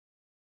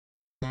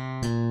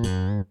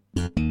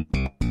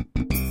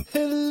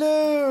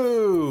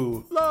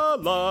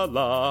la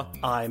la.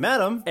 I'm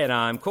Adam. And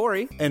I'm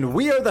Corey. And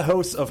we are the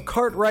hosts of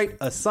Cartwright,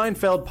 a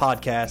Seinfeld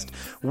podcast.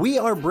 We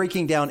are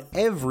breaking down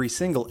every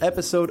single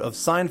episode of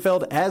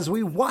Seinfeld as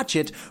we watch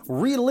it,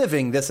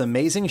 reliving this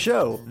amazing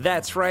show.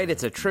 That's right,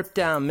 it's a trip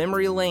down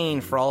memory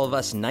lane for all of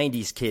us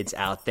 90s kids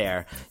out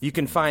there. You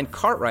can find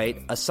Cartwright,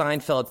 a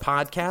Seinfeld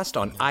podcast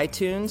on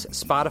iTunes,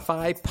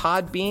 Spotify,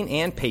 Podbean,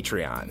 and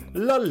Patreon.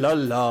 La la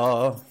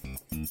la.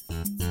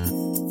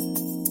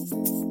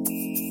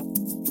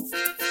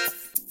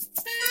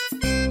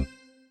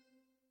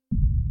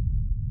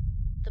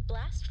 The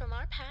Blast from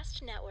Our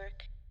Past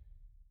Network.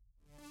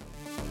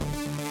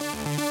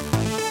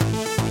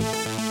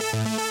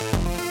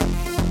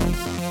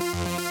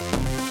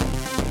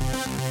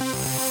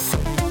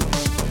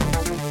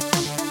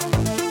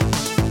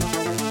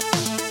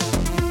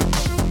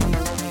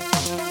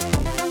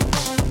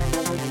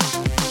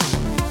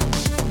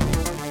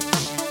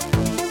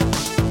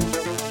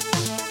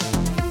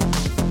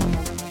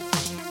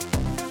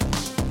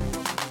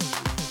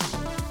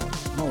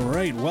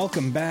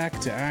 Welcome back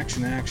to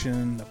Action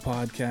Action, the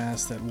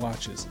podcast that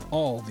watches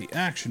all the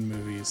action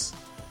movies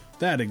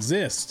that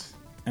exist,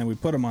 and we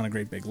put them on a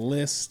great big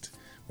list.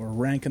 We're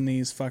ranking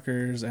these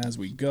fuckers as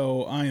we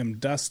go. I am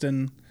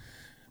Dustin.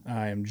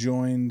 I am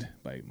joined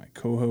by my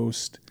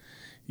co-host.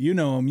 You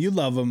know him, you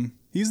love him.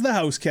 He's the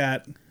house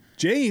cat,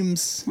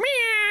 James.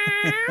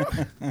 Meow.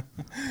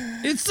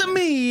 It's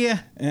me.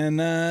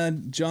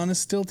 And John is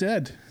still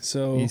dead.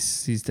 So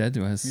he's dead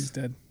to us. He's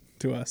dead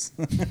to us.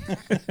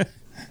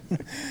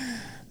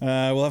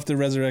 We'll have to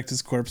resurrect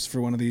his corpse for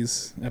one of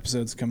these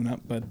episodes coming up,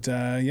 but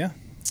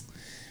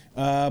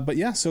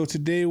so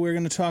today we're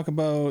going to talk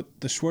about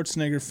the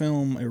Schwarzenegger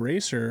film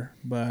Eraser,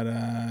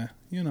 but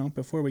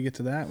before we get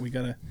to that, we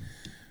gotta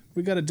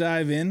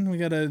dive in. We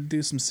gotta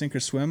do some sink or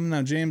swim.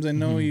 Now, James, I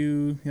know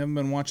you haven't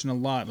been watching a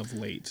lot of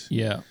late.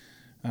 Yeah.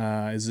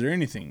 Is there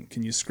anything?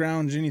 Can you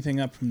scrounge anything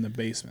up from the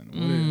basement?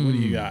 What do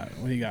you got?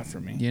 What do you got for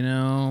me?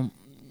 Been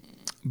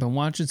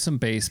watching some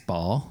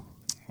baseball.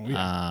 Oh,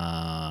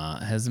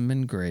 yeah. Hasn't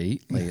been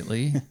great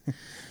lately.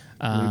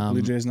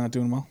 Blue Jays not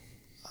doing well?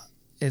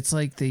 It's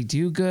like they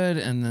do good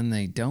and then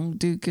they don't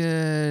do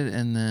good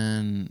and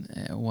then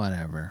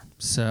whatever.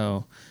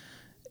 So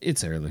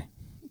it's early.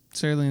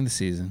 It's early in the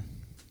season.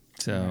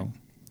 So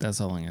that's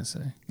all I'm going to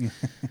say.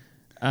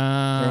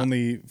 We're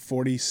only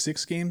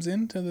 46 games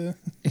into the...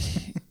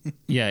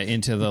 Yeah,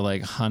 into the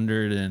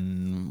 100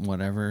 and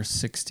whatever,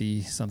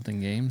 60 something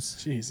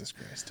games. Jesus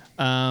Christ.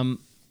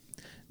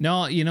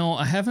 No,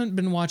 I haven't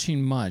been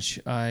watching much.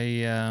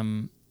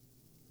 I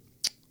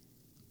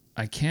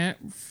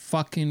can't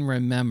fucking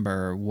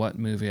remember what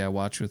movie I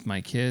watched with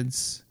my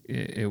kids.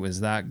 It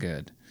was that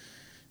good.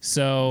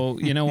 So,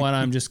 you know what?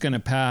 I'm just going to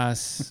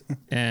pass.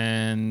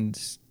 And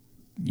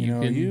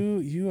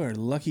you are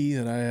lucky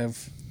that I have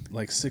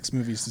 6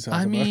 movies to talk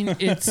about. I mean,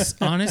 it's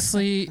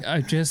honestly,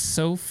 I'm just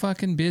so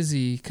fucking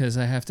busy because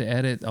I have to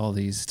edit all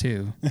these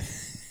too.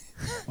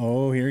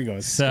 Oh, here he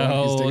goes. So,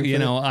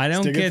 I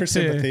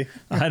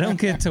don't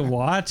get to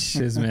watch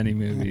as many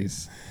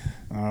movies.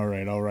 All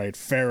right.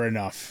 Fair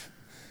enough.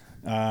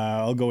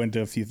 I'll go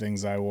into a few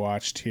things I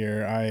watched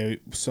here. I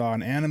saw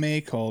an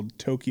anime called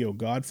Tokyo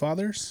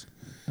Godfathers.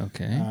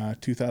 Okay.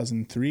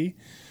 2003.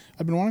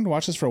 I've been wanting to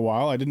watch this for a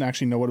while. I didn't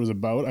actually know what it was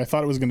about. I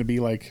thought it was going to be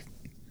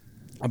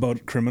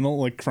about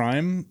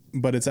crime,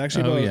 but it's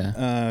actually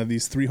about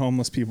these 3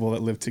 homeless people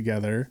that live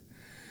together.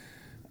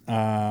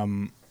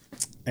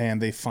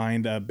 And they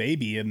find a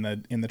baby in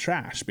the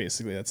trash,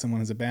 basically, that someone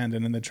has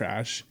abandoned in the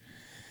trash.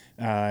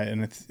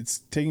 And it's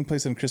taking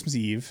place on Christmas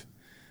Eve.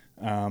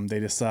 They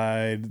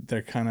decide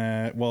they're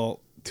kind of,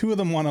 2 of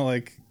them want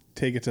to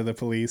take it to the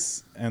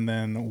police, and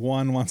then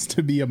one wants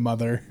to be a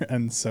mother,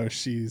 and so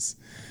she's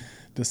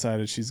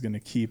decided she's going to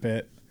keep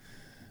it.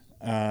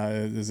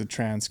 There's a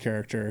trans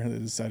character that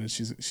decided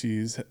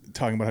she's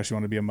talking about how she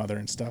wanted to be a mother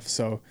and stuff.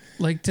 So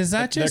does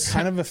that they're just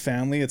kind of a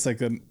family? It's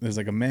there's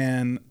a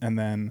man, and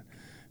then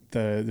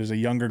there's a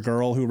younger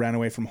girl who ran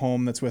away from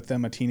home that's with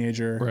them, a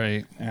teenager.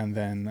 Right. And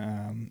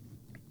then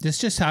this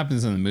just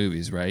happens in the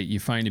movies, right? You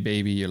find a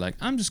baby, you're like,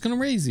 I'm just going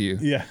to raise you.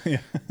 Yeah.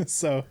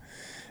 So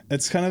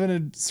it's kind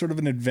of sort of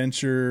an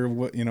adventure,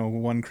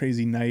 one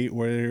crazy night.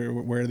 Where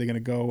are they going to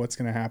go? What's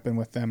going to happen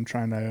with them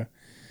trying to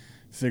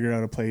figure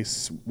out a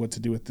place, what to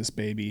do with this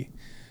baby.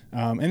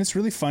 And it's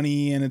really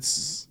funny, and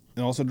it's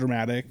also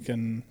dramatic,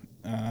 and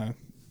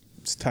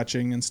it's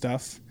touching and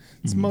stuff.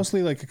 It's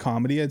mostly a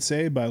comedy, I'd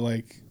say, but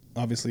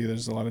obviously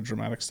there's a lot of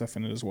dramatic stuff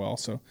in it as well.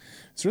 So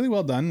it's really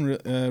well done.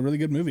 Really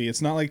good movie.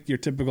 It's not like your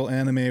typical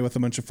anime with a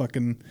bunch of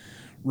fucking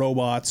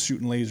robots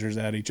shooting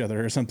lasers at each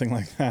other or something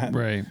like that.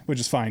 Right. Which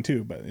is fine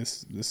too, but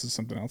this is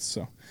something else.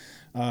 So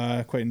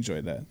quite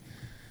enjoyed that.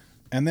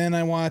 And then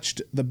I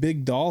watched The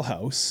Big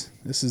Dollhouse.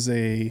 This is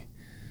a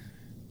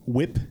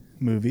whip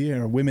movie,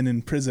 or Women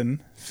in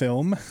Prison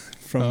film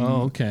from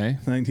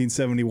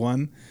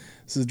 1971.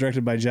 This is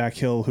directed by Jack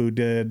Hill, who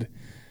did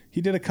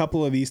a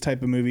couple of these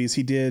type of movies.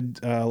 He did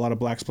a lot of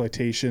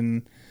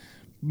blaxploitation,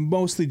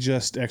 mostly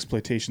just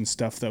exploitation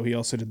stuff, though. He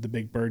also did The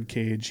Big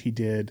Birdcage. He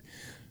did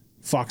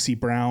Foxy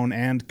Brown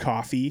and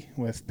Coffee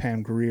with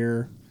Pam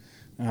Grier,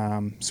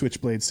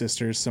 Switchblade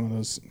Sisters, some of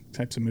those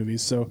types of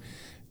movies. So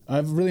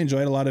I've really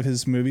enjoyed a lot of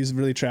his movies,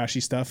 really trashy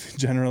stuff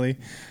generally.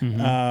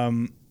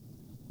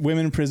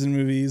 Women in prison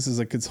movies is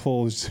like its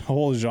whole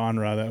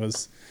genre that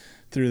was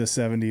through the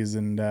 70s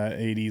and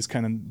 80s,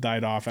 kind of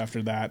died off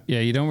after that.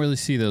 Yeah, you don't really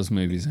see those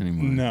movies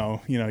anymore.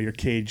 No, your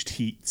Caged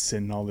Heats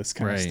and all this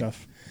kind of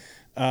stuff.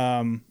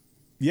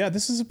 Yeah,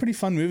 this is a pretty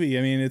fun movie.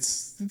 I mean,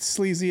 it's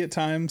sleazy at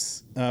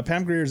times.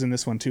 Pam Grier's in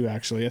this one too,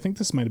 actually. I think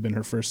this might have been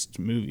her first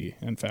movie,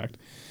 in fact.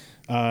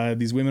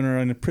 These women are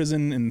in a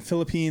prison in the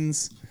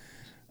Philippines.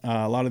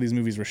 A lot of these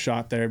movies were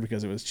shot there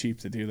because it was cheap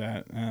to do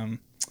that.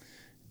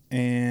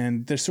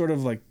 And they're sort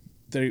of like,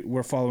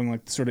 we're following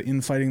like sort of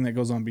infighting that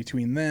goes on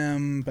between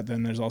them, but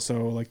then there's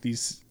also like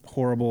these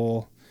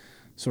horrible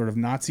sort of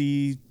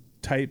Nazi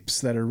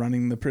types that are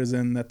running the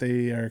prison that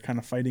they are kind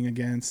of fighting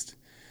against,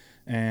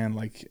 and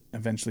like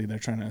eventually they're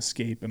trying to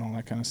escape and all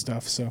that kind of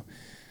stuff. So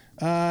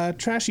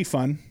trashy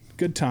fun,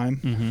 good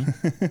time.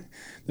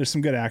 There's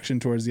some good action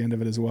towards the end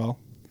of it as well.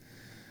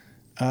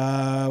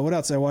 What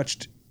else? I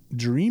watched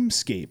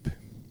Dreamscape.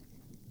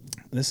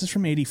 This is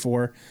from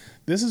 1984.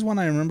 This is one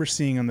I remember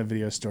seeing on the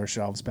video store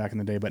shelves back in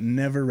the day, but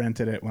never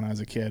rented it when I was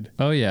a kid.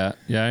 Oh, yeah.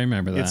 Yeah, I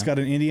remember that. It's got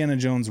an Indiana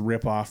Jones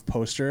ripoff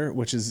poster,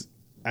 which is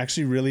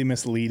actually really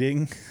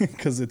misleading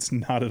because it's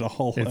not at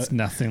all. It's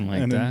nothing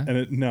like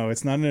that. No,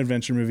 it's not an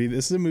adventure movie.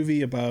 This is a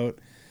movie about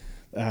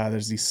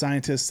there's these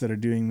scientists that are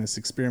doing this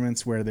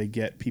experiments where they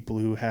get people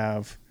who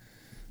have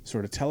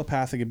sort of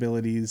telepathic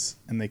abilities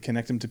and they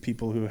connect them to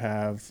people who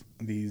have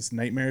these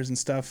nightmares and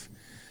stuff,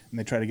 and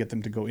they try to get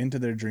them to go into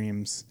their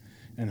dreams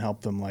and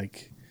help them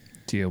like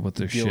deal with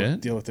their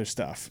shit, deal with their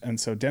stuff. And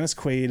so Dennis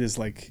Quaid is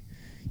like,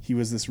 he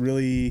was this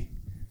really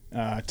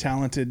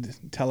talented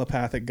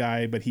telepathic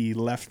guy, but he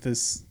left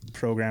this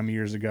program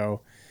years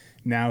ago.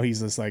 Now he's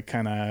this like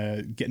kind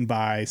of getting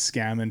by,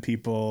 scamming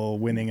people,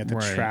 winning at the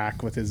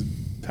track with his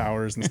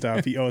powers and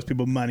stuff. He owes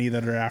people money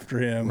that are after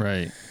him.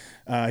 Right.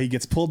 He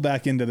gets pulled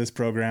back into this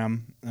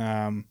program,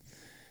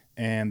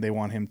 and they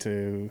want him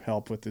to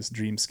help with this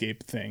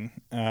dreamscape thing.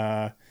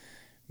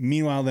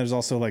 Meanwhile, there's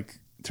also like,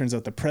 turns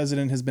out the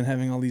president has been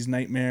having all these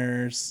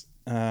nightmares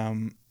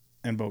and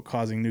about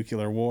causing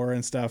nuclear war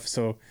and stuff.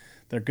 So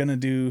they're gonna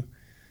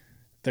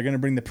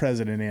bring the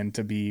president in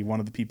to be one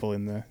of the people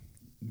in the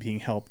being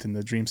helped in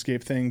the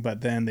dreamscape thing.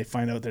 But then they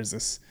find out there's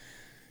this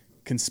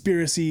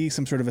conspiracy,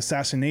 some sort of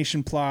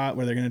assassination plot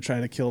where they're going to try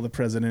to kill the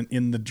president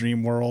in the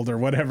dream world or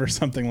whatever,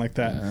 something like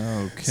that.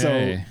 Okay.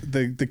 So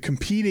the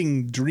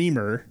competing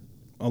dreamer,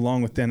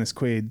 along with Dennis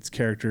Quaid's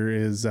character,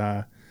 is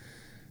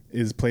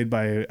played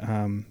by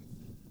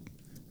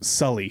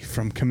Sully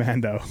from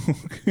Commando,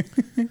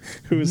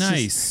 who is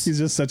nice. He's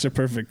just such a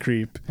perfect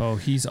creep. Oh,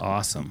 he's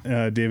awesome.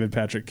 David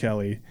Patrick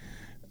Kelly.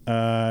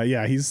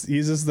 Yeah, he's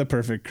just the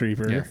perfect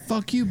creeper. Yeah,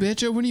 fuck you,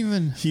 bitch. I wouldn't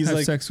even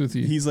have sex with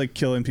you. He's like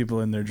killing people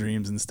in their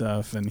dreams and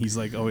stuff, and he's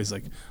like always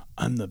like,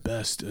 I'm the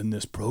best in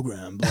this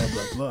program, blah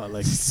blah blah.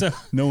 Like, so,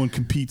 no one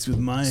competes with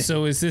my.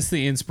 So is this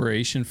the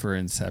inspiration for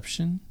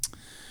Inception?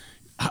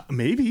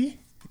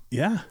 Maybe.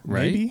 Yeah.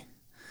 Right? Maybe.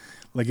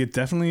 Like, it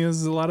definitely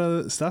is a lot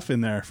of stuff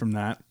in there from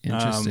that.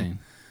 Interesting.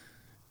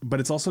 But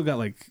it's also got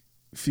like,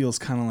 feels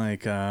kind of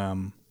like a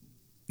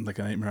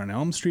Nightmare on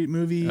Elm Street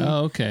movie.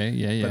 Oh, okay.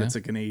 Yeah. But it's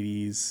like an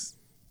 80s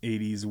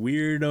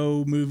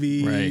weirdo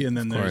movie. Right, And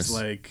then there's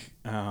like,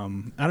 I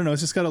don't know.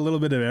 It's just got a little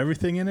bit of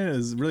everything in it.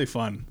 It's really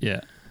fun.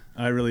 Yeah.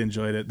 I really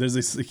enjoyed it. There's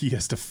this, like, he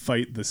has to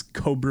fight this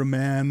Cobra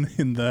Man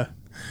in the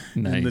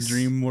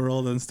dream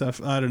world and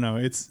stuff. I don't know.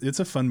 It's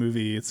a fun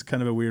movie. It's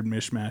kind of a weird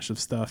mishmash of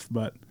stuff,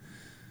 but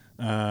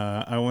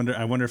I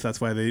wonder if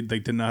that's why they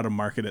didn't know how to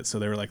market it. So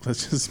they were like,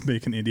 let's just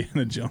make an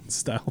Indiana Jones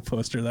style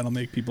poster that'll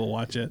make people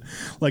watch it.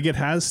 Like, it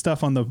has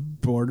stuff on the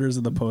borders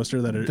of the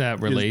poster that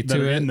relate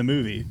to it in the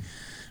movie.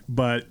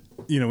 But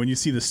when you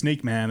see the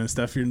Snake Man and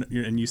stuff,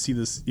 and you see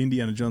this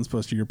Indiana Jones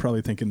poster, you're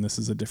probably thinking this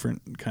is a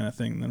different kind of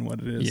thing than what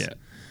it is.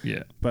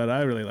 Yeah. But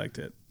I really liked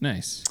it.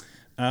 Nice.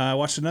 I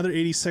watched another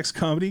 80s sex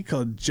comedy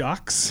called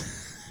Jocks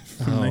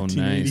from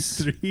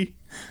 1983. Nice.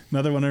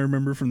 Another one I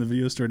remember from the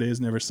video store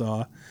days, never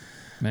saw.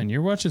 Man,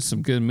 you're watching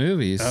some good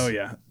movies. Oh,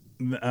 yeah.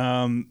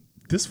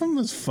 This one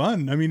was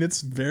fun. I mean,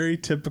 it's very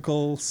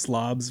typical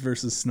slobs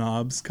versus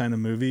snobs kind of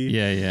movie.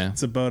 Yeah.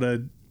 It's about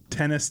a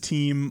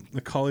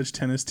college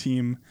tennis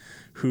team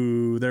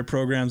who their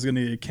program's going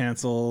to get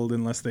canceled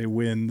unless they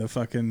win the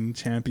fucking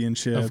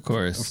championship. Of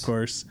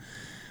course.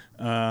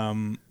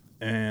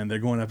 And they're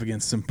going up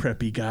against some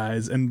preppy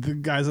guys, and the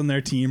guys on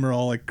their team are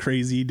all like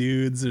crazy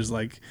dudes. There's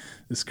like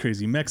this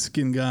crazy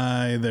Mexican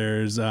guy.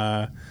 There's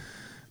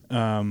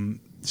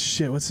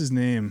what's his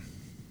name?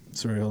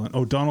 Sorry, hold on.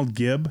 Oh, Donald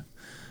Gibb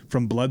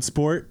from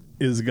Bloodsport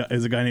is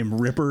a guy named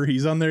Ripper.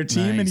 He's on their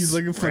team, and he's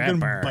like a fucking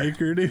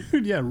biker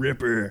dude. Yeah,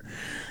 Ripper.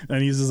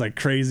 And he's just like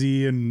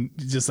crazy and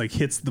just like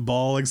hits the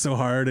ball like so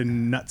hard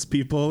and nuts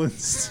people and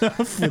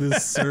stuff with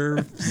his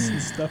serves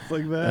and stuff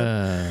like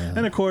that.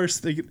 And of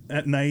course,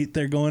 at night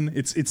they're going.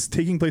 It's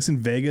taking place in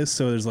Vegas,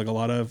 so there's like a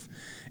lot of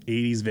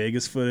 80s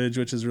Vegas footage,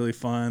 which is really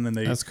fun. And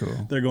That's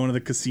cool. They're going to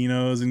the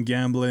casinos and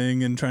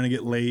gambling and trying to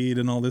get laid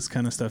and all this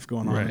kind of stuff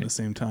going on Right. at the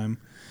same time.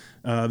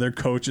 Their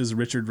coach is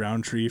Richard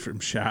Roundtree from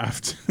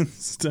Shaft and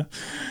stuff.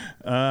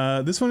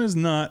 This one is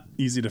not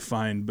easy to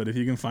find, but if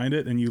you can find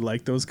it and you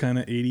like those kind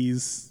of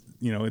 80s,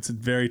 it's a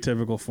very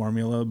typical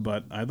formula,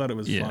 but I thought it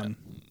was fun.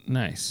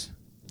 Nice.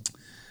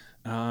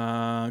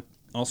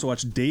 Also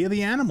watched Day of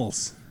the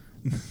Animals.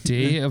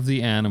 Day of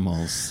the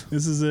Animals.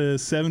 This is a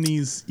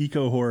 70s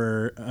eco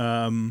horror.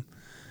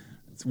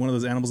 It's one of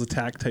those animals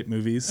attack type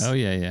movies. Oh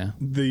yeah.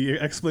 The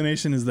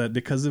explanation is that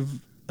because of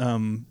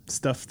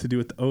stuff to do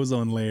with the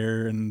ozone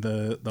layer and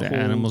the whole,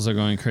 animals are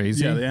going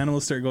crazy. Yeah, the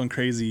animals start going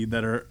crazy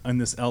that are on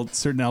this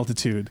certain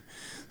altitude.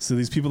 So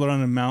these people are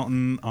on a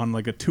mountain on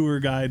like a tour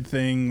guide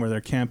thing where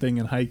they're camping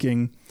and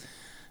hiking,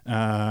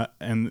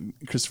 and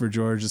Christopher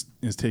George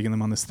is taking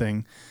them on this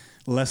thing.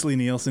 Leslie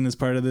Nielsen is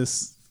part of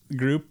this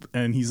group,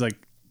 and he's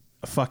like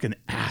a fucking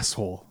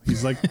asshole.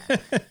 He's like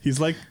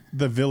he's like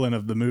the villain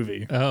of the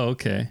movie. Oh,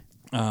 okay.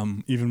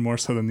 Even more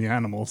so than the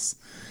animals.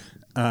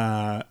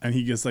 And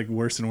he gets like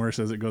worse and worse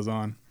as it goes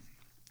on.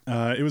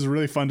 It was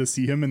really fun to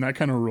see him in that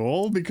kind of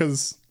role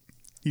because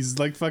he's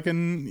like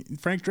fucking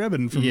Frank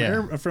Drebin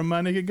from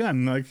Naked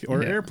Gun,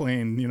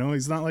 Airplane.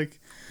 He's not like,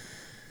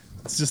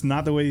 it's just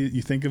not the way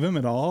you think of him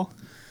at all.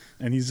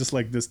 And he's just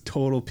like this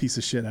total piece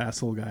of shit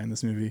asshole guy in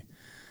this movie.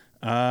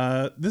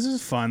 This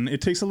is fun.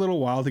 It takes a little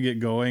while to get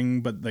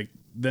going, but like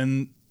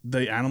then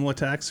the animal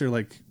attacks are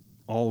like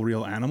all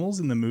real animals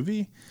in the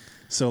movie.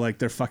 So like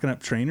they're fucking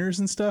up trainers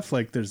and stuff.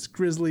 Like there's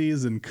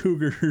grizzlies and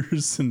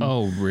cougars and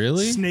Oh,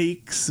 really?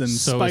 snakes and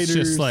So spiders. it's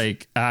just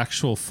like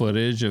actual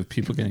footage of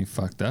people getting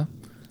fucked up?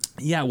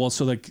 Yeah, well,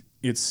 so like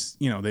it's,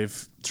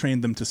 they've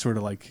trained them to sort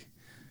of like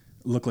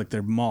look like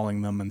they're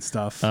mauling them and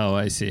stuff. Oh,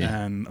 I see.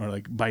 Or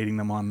like biting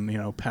them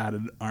on,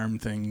 padded arm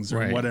things or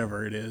Right.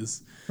 whatever it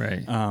is.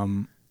 Right.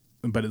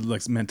 But it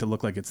looks meant to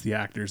look like it's the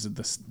actors,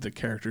 the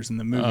characters in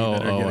the movie oh,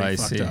 that are getting I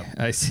fucked see. up.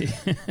 I see.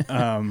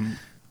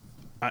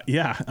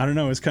 Yeah, I don't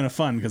know. It's kind of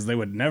fun because they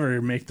would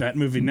never make that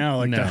movie now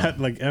like No. that,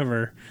 like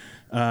ever.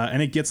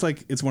 And it gets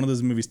like, it's one of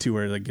those movies too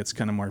where it like gets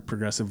kind of more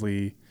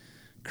progressively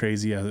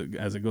crazy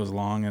as it goes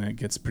along, and it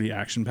gets pretty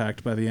action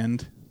packed by the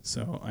end.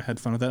 So I had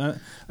fun with that.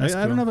 I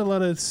cool. don't have a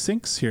lot of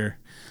syncs here.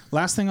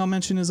 Last thing I'll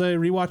mention is I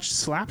rewatched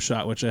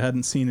Slapshot, which I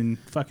hadn't seen in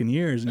fucking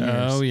years and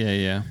years. Oh,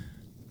 yeah.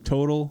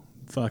 Total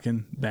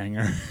fucking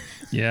banger.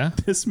 Yeah?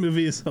 This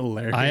movie is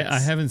hilarious. I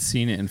haven't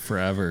seen it in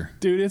forever.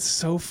 Dude, it's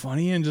so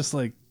funny and just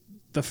like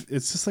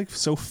it's just like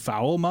so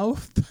foul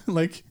mouthed,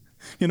 like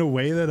in a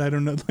way that I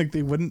don't know, like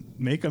they wouldn't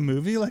make a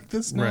movie like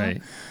this now.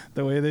 Right.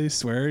 The way they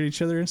swear at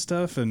each other and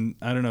stuff, and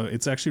I don't know,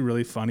 it's actually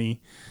really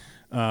funny.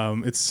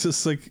 It's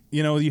just like,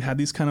 you had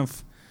these kind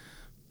of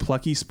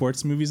plucky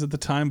sports movies at the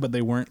time, but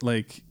they weren't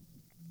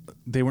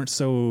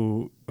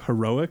so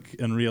heroic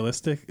and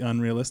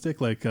unrealistic.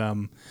 Like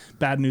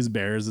Bad News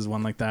Bears is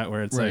one like that,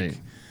 where it's Right. like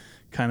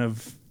kind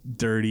of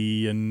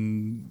dirty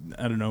and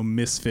I don't know,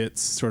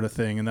 misfits sort of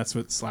thing, and that's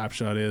what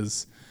Slapshot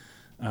is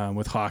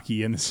with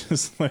hockey, and it's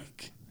just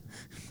like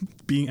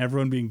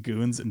everyone being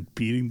goons and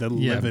beating the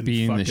living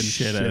beating the fucking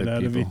shit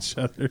out of people. each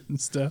other and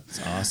stuff.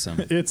 It's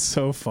awesome. It's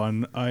so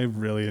fun. I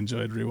really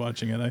enjoyed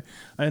rewatching it.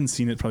 I hadn't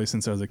seen it probably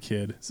since I was a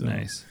kid. So.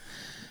 Nice.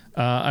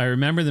 I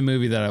remember the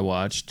movie that I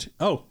watched.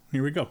 Oh,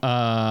 here we go.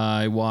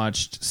 I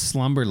watched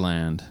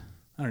Slumberland.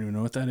 I don't even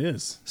know what that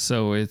is.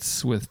 So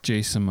it's with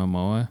Jason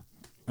Momoa.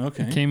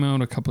 Okay. It came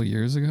out a couple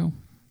years ago.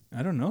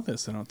 I don't know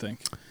this, I don't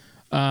think.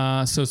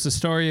 So it's a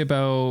story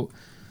about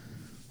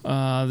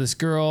this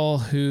girl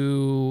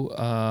who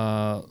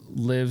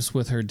lives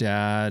with her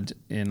dad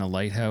in a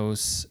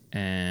lighthouse,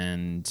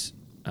 and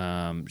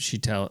he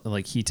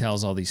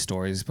tells all these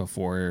stories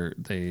before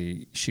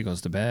she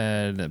goes to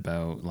bed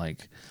about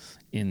like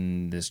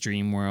in this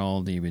dream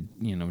world he would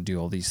do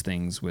all these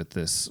things with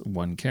this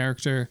one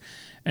character.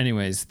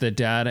 Anyways, the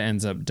dad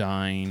ends up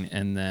dying,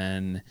 and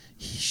then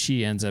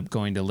she ends up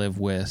going to live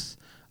with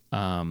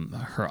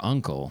her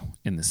uncle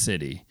in the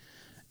city,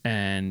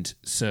 and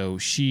so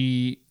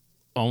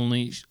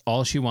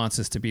all she wants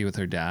is to be with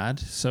her dad.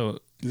 So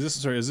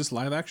Is this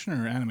live action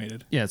or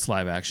animated? yeah, it's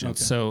live action. Okay.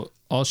 So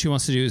all she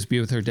wants to do is be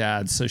with her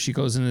dad. So she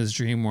goes into this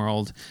dream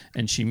world,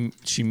 and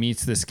she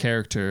meets this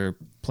character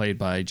played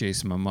by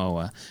Jason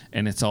Momoa,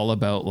 and it's all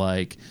about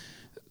like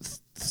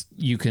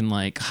you can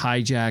like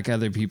hijack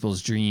other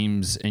people's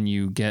dreams, and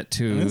you get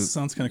to This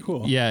sounds kind of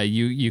cool. yeah,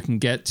 you can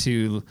get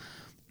to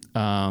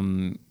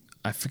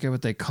I forget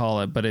what they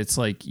call it, but it's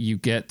like you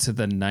get to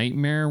the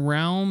nightmare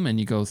realm, and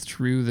you go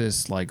through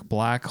this like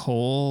black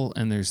hole,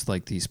 and there's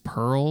like these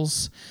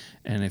pearls,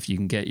 and if you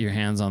can get your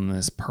hands on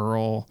this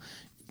pearl,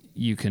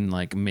 you can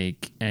like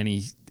make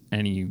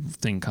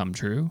anything come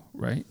true,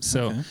 right?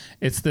 So Okay.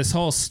 it's this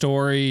whole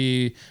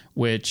story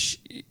which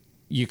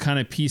you kind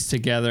of piece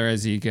together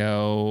as you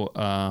go,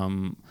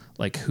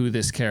 like who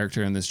this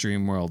character in this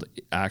dream world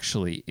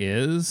actually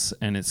is,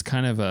 and it's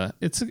kind of I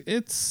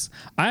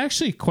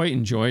actually quite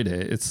enjoyed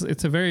it.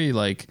 It's a very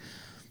like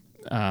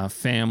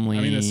family.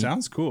 I mean, it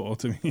sounds cool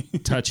to me.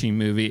 touching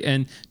movie,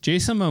 and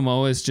Jason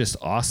Momoa is just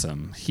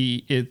awesome.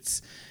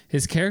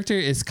 His character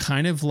is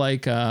kind of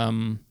like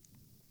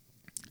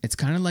it's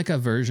kind of like a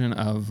version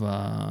of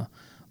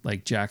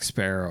like Jack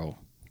Sparrow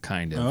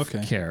kind of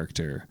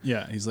character.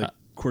 Yeah, he's like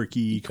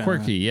quirky,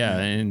 yeah,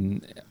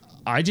 and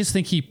I just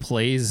think he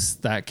plays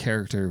that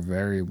character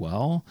very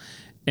well.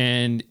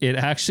 And it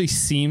actually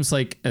seems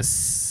like a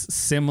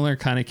similar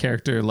kind of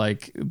character,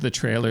 like the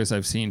trailers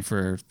I've seen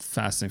for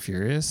Fast and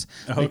Furious.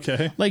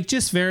 Okay, like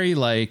just very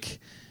like,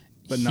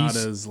 but not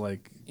as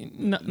like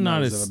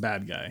not as a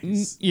bad guy.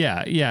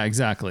 Yeah,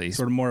 exactly.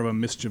 Sort of more of a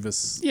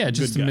mischievous. Yeah,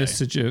 just good a guy.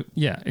 mischievous.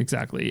 Yeah,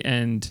 exactly.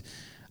 And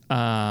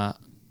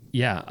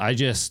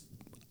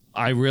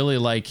I really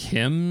like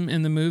him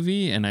in the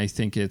movie, and I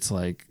think it's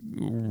like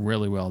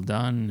really well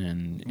done,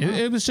 and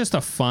it was just a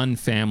fun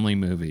family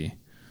movie.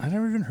 I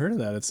never even heard of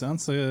that. It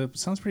sounds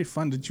pretty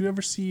fun. Did you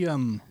ever see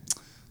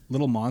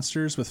Little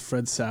Monsters with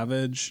Fred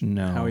Savage?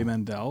 No. Howie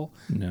Mandel?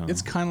 No.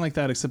 It's kind of like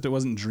that, except it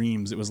wasn't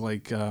dreams. It was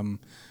like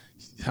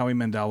Howie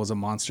Mandel was a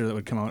monster that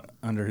would come out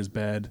under his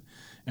bed,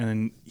 and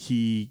then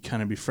he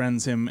kind of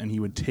befriends him, and he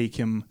would take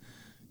him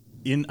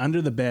in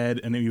under the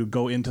bed, and then he would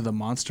go into the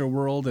monster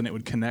world, and it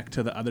would connect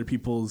to the other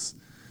people's.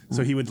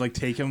 So he would like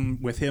take him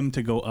with him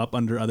to go up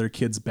under other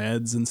kids'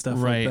 beds and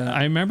stuff Right. like that.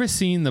 I remember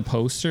seeing the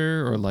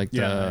poster or like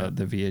the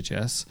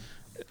VHS,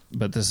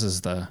 but this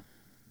is the.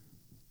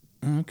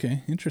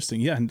 Okay,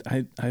 interesting. Yeah, and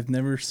I've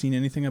never seen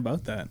anything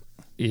about that.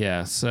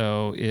 Yeah,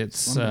 so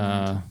it's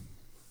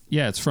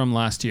it's from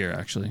last year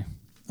actually.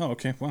 Oh,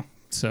 okay. Wow.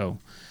 So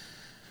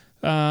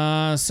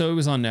it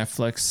was on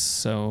Netflix.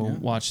 So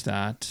watch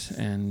that,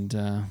 and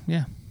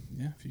Yeah,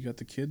 if you got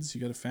the kids,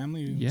 you got a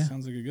family. Yeah.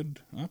 Sounds like a good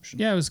option.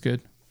 Yeah, it was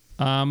good.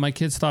 My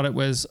kids thought it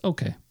was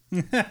okay.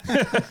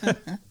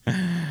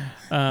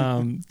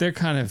 They're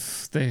kind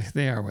of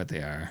they are what they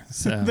are.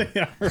 So They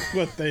are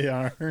what they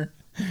are.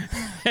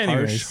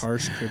 anyways,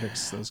 Harsh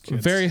critics. Those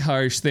kids. very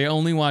harsh. They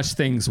only watch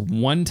things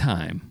one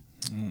time.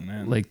 Oh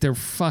man. Like they're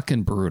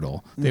fucking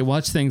brutal. They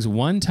watch things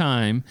one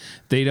time.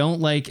 They don't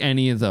like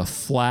any of the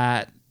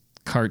flat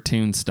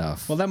cartoon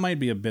stuff. Well, that might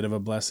be a bit of a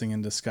blessing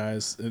in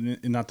disguise.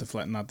 Not the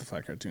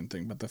flat cartoon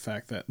thing, but the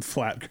fact that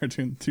flat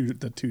cartoon,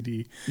 the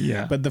 2D.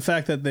 Yeah. But the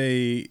fact that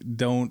they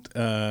don't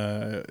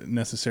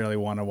necessarily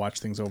want to watch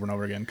things over and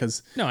over again,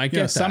 because No, I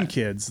get some that.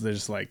 kids, they're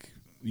just like,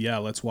 yeah,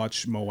 let's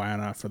watch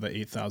Moana for the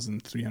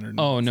 8,300.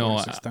 Oh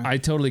no, I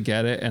totally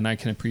get it, and I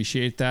can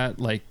appreciate that.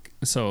 Like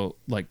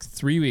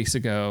 3 weeks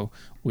ago,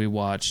 we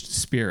watched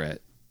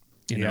Spirit.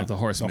 You know, the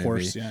horse movie.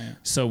 Horse, yeah.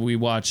 So we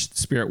watched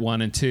Spirit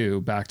 1 and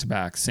 2 back to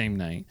back, same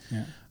night.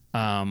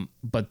 Yeah.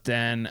 But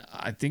then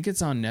I think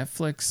it's on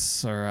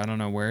Netflix, or I don't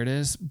know where it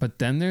is. But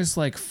then there's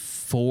like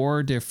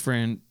 4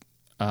 different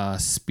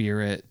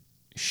Spirit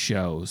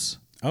shows.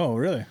 Oh,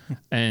 really?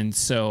 And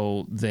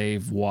so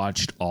they've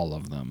watched all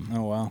of them.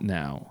 Oh, wow.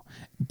 Now.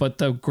 But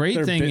the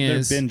great thing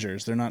is they're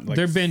bingers. They're not like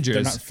they're bingers.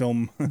 They're not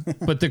film.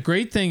 But the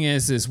great thing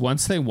is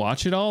once they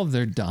watch it all,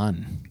 they're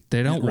done.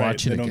 They don't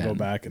watch it again. They don't go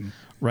back and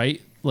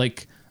Right?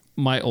 Like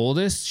my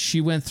oldest, she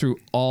went through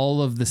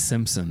all of the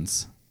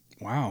Simpsons.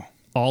 wow.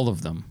 All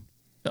of them.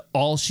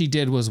 All she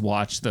did was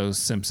watch those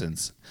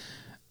Simpsons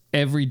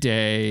every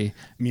day.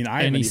 I mean, I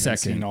haven't any even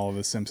second. seen all of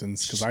the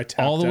Simpsons because I tapped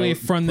all the way out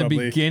from the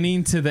probably-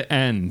 beginning to the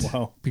end.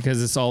 Wow.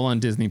 Because it's all on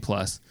Disney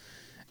Plus.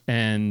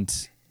 And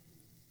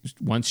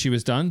once she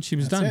was done, she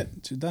was That's done.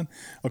 it. She's done.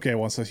 Okay,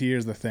 well, so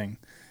here's the thing.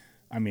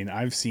 I mean,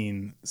 I've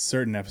seen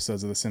certain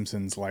episodes of The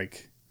Simpsons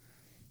like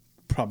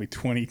probably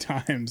 20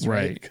 times, right?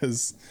 Right.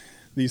 Because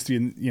these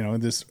three,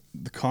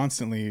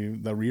 constantly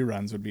the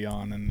reruns would be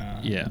on, and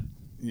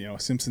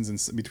Simpsons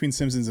and between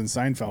Simpsons and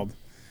Seinfeld,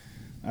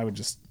 I would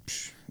just.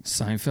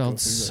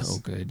 Seinfeld's Go through so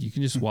good. You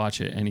can just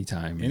watch it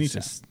anytime. It's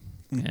Anytime.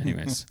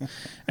 just-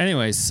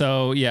 anyways,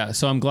 so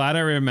I'm glad I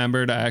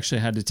remembered. I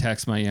actually had to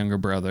text my younger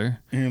brother.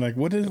 And you're like,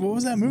 what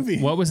was that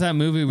movie? What was that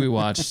movie we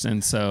watched?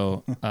 And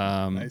so,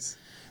 Nice.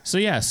 so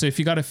if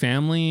you got a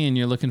family and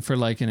you're looking for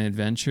like an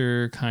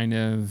adventure kind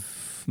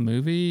of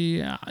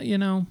movie,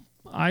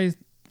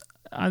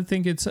 I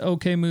think it's an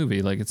okay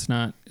movie. Like it's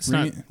not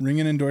Ring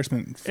an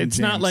endorsement. From it's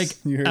not James. like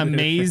You heard it here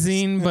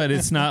amazing, but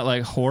it's not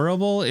like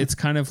horrible. It's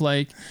kind of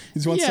like,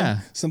 You want yeah,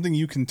 something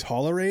you can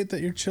tolerate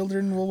that your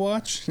children will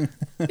watch.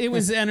 it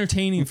was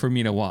entertaining for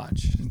me to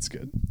watch. That's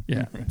good.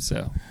 Yeah.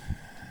 So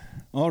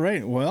All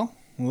right. Well,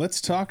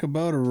 let's talk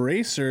about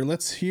Eraser.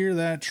 Let's hear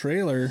that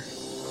trailer.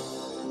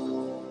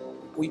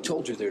 We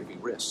told you there'd be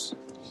risks.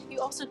 You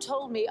also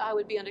told me I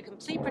would be under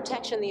complete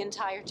protection the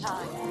entire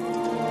time.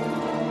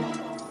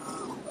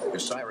 Your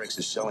Cyrex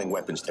is selling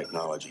weapons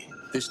technology.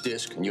 This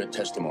disc and your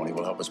testimony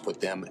will help us put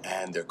them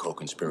and their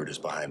co-conspirators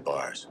behind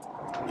bars.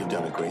 You've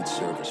done a great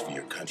service for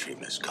your country,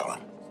 Miss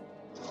Cullen.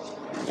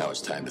 Now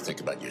it's time to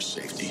think about your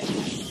safety.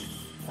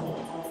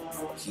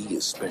 He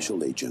is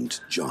Special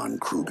Agent John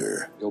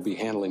Kruger. You'll be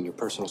handling your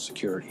personal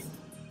security.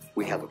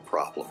 We have a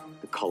problem.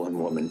 The Cullen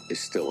woman is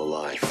still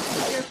alive.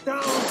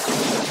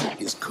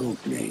 His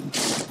code name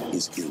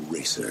is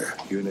Eraser.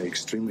 You're in an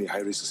extremely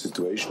high-risk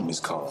situation, Miss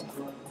Cullen.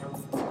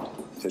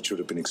 That should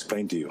have been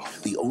explained to you.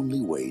 The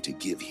only way to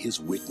give his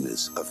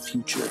witness a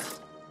future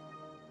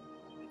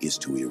is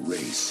to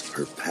erase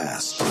her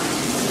past.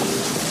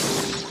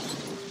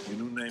 Your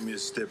new name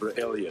is Deborah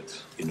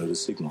Elliott. You know the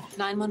signal.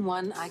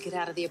 911, I get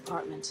out of the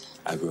apartment.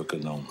 I work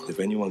alone. If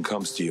anyone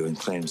comes to you and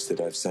claims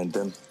that I've sent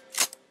them,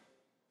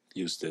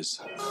 use this.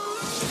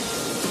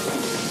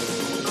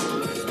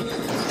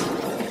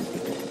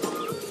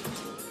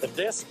 The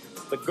disc,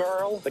 the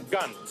girl, the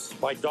guns.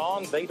 By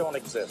dawn, they don't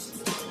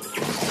exist.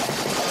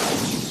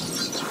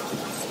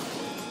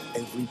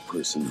 Every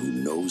person who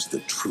knows the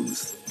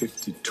truth,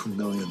 $52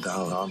 million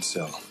arm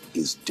sale,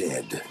 is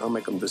dead. I'll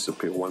make them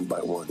disappear one by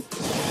one.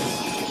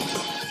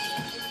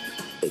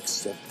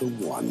 Except the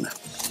one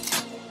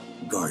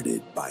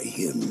guarded by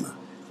him.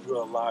 You're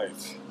alive.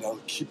 And I'll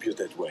keep you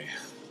that way.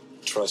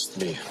 Trust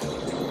me.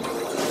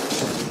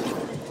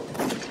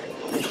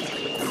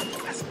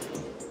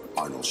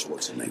 Arnold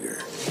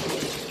Schwarzenegger.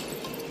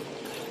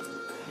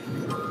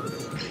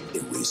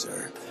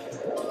 Eraser.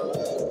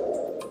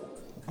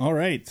 All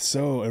right,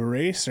 so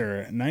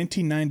Eraser,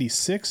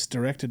 1996,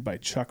 directed by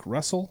Chuck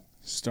Russell,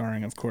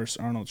 starring, of course,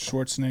 Arnold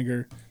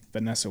Schwarzenegger,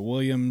 Vanessa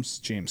Williams,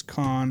 James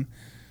Caan,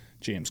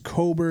 James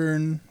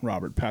Coburn,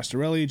 Robert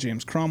Pastorelli,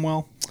 James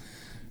Cromwell.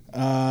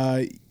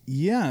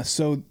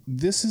 So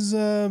this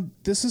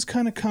is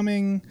kind of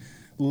coming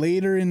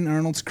later in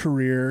Arnold's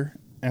career,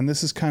 and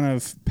this is kind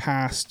of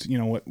past,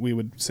 what we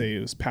would say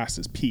is past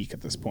his peak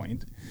at this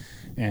point,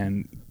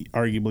 and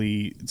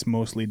arguably it's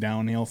mostly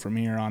downhill from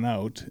here on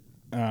out.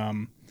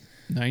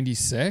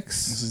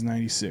 96? This is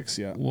 96,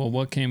 yeah. Well,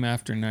 what came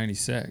after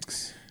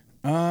 96?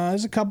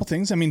 There's a couple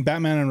things. I mean,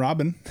 Batman and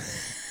Robin.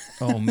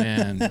 Oh,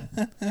 man.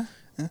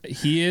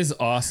 He is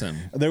awesome.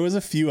 There was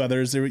a few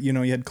others. There, you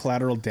had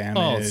Collateral Damage.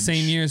 Oh,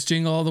 same year as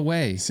Jingle All the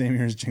Way. Same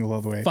year as Jingle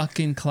All the Way.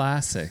 Fucking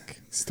classic.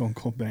 Stone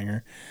Cold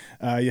banger.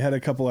 You had a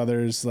couple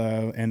others,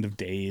 End of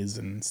Days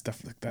and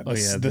stuff like that.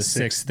 The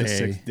Sixth Day. The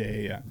Sixth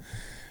Day, yeah.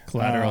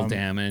 Collateral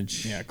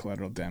Damage. Yeah,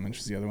 Collateral Damage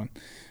was the other one.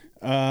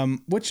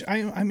 Which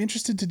I'm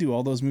interested to do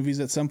all those movies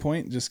at some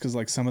point, just because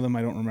some of them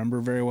I don't remember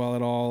very well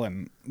at all,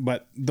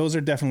 but those are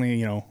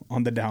definitely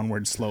on the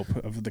downward slope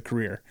of the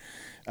career.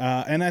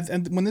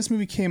 And when this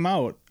movie came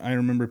out, I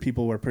remember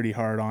people were pretty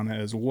hard on it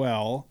as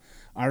well.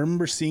 I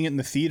remember seeing it in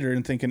the theater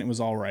and thinking it was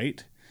all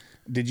right.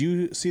 Did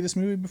you see this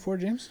movie before,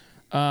 James?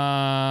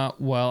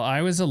 Well,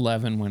 I was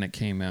 11 when it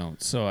came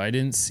out, so I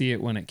didn't see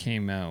it when it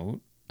came out.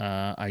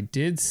 I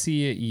did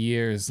see it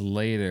years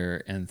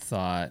later and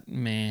thought,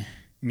 meh.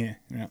 Yeah.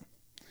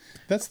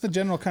 That's the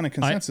general kind of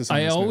consensus.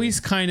 I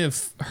always kind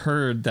of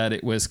heard that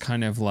it was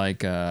kind of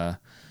like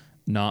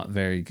not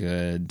very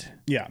good.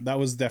 Yeah, that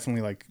was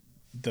definitely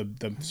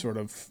the sort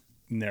of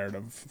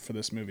narrative for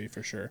this movie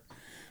for sure.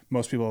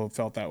 Most people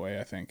felt that way,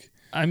 I think.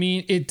 I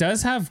mean, it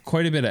does have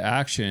quite a bit of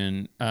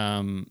action.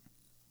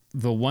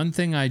 The one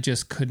thing I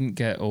just couldn't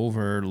get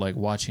over,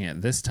 watching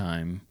it this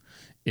time,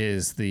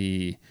 is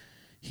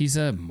he's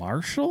a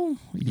marshal,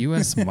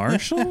 U.S.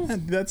 Marshal.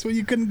 That's what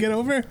you couldn't get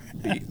over.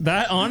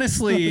 That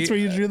honestly, that's where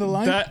you drew the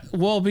line.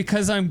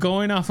 Because I'm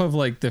going off of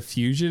The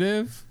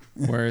Fugitive,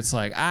 where it's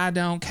I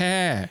don't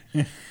care,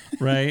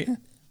 right?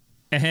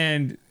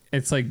 And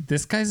it's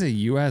this guy's a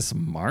U.S.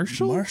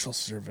 Marshal. Marshal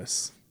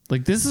Service.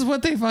 This is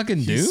what they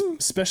fucking do.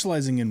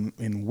 Specializing in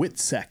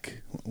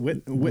WITSEC,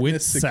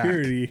 witness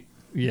security.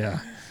 Yeah.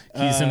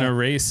 He's an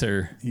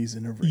eraser. He's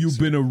an eraser. You've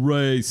been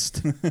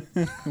erased.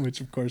 Which,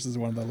 of course, is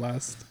one of the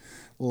last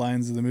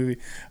lines of the movie.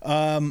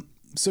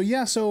 So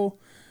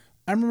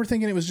I remember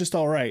thinking it was just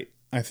all right,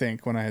 I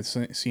think, when I had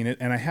seen it.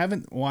 And I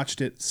haven't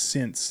watched it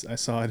since I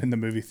saw it in the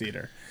movie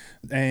theater.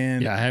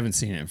 And yeah, I haven't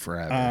seen it in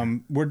forever.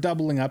 We're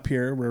doubling up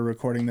here. We're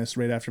recording this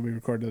right after we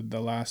recorded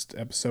the last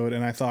episode.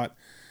 And I thought,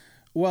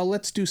 well,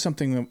 let's do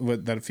something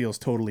that feels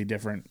totally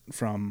different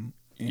from...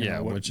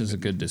 which is a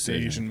good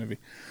decision. The Asian movie.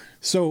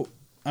 So...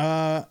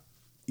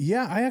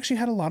 I actually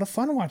had a lot of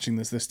fun watching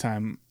this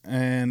time,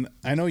 and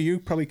I know you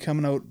probably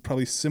coming out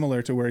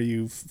similar to where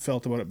you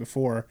felt about it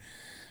before.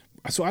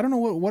 So I don't know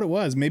what it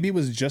was. Maybe it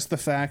was just the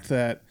fact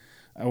that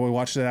we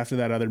watched it after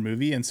that other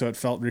movie, and so it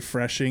felt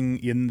refreshing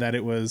in that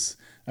it was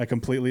a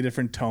completely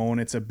different tone.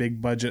 It's a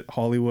big budget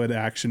Hollywood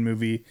action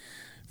movie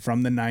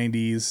from the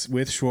 90s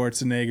with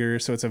Schwarzenegger,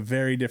 so it's a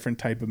very different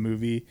type of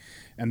movie,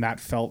 and that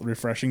felt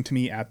refreshing to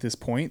me at this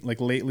point.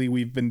 Lately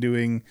we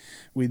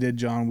did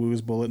John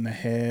Woo's Bullet in the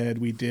Head,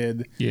 we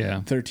did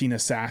 13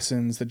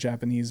 Assassins, the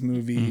Japanese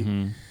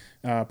movie,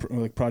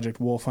 Project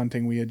Wolf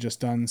Hunting we had just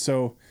done,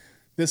 so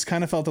this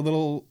kind of felt a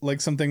little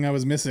like something I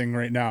was missing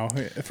right now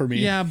for me.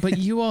 Yeah, but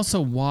you also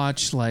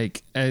watch,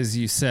 as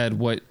you said,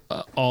 what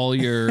all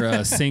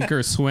your sink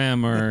or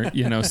swim or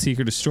seek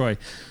or destroy.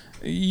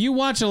 You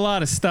watch a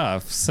lot of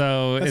stuff,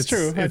 so that's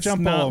true. I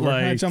jump all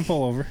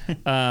over.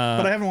 But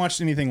I haven't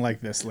watched anything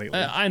like this lately.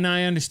 And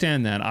I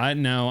understand that.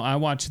 I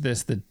watched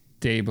this the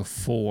day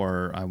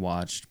before I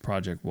watched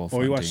Project Wolf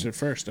Hunting. You watched it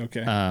first.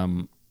 Okay.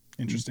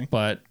 Interesting.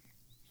 But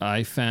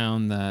I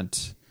found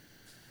that,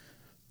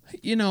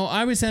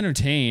 I was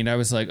entertained. I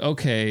was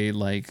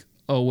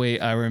oh wait,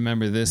 I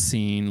remember this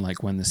scene.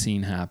 When the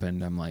scene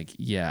happened, I'm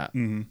yeah.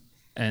 Mm-hmm.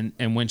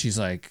 And when she's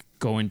like,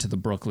 go into the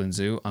Brooklyn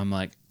Zoo, I'm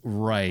like,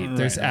 right,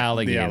 there's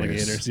alligators. The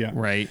alligators, yeah.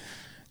 Right.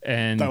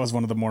 And that was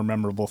one of the more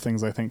memorable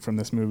things, I think, from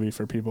this movie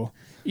for people.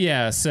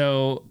 Yeah,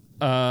 so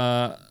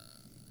I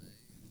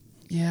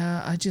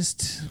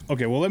just...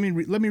 Okay, well, let me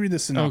read the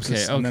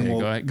synopsis, and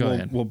then go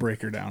ahead. We'll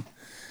break her down.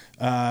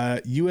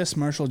 U.S.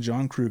 Marshal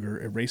John Kruger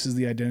erases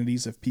the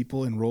identities of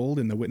people enrolled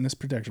in the Witness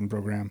Protection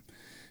Program.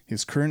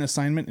 His current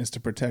assignment is to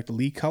protect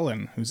Lee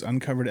Cullen, who's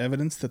uncovered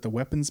evidence that the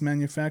weapons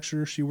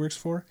manufacturer she works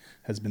for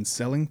has been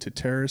selling to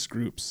terrorist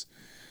groups.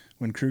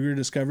 When Kruger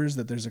discovers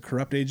that there's a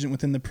corrupt agent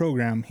within the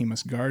program, he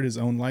must guard his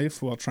own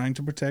life while trying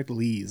to protect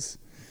Lee's.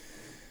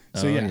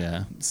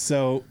 So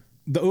So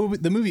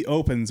the movie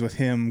opens with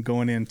him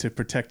going in to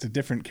protect a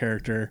different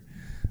character,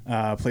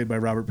 played by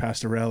Robert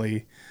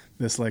Pastorelli,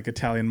 this like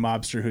Italian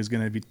mobster who's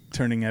going to be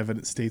turning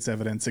state's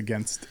evidence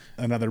against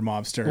another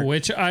mobster.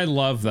 Which I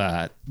love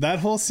that. That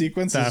whole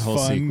sequence is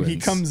fun. He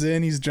comes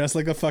in, he's dressed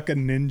like a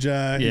fucking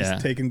ninja. Yeah.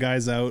 He's taking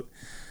guys out.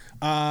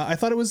 I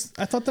thought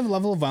the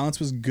level of violence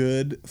was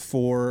good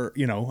for,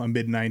 a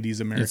mid-90s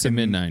American. It's a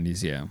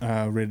mid-90s,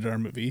 yeah. Rated R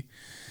movie.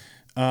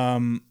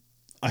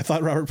 I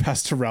thought Robert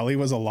Pastorelli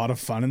was a lot of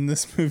fun in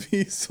this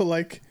movie. So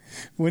like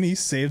when he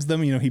saves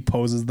them, he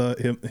poses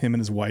him and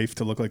his wife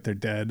to look like they're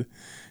dead,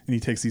 and he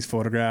takes these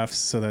photographs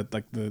so that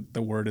like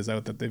the word is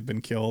out that they've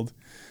been killed,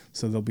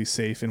 so they'll be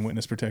safe in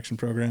Witness Protection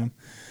Program.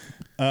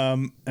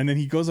 And then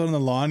he goes out on the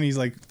lawn and he's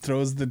like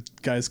throws the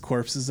guys'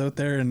 corpses out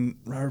there, and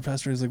Robert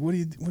Pastorelli's like, what are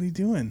you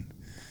doing?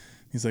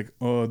 He's like,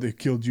 oh, they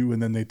killed you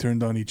and then they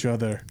turned on each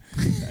other.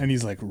 And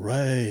he's like,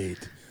 right,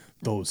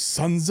 those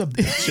sons of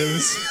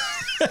bitches.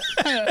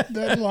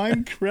 That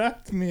line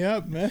cracked me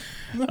up, man.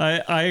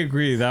 I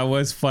agree. That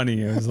was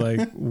funny. I was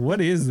like, what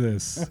is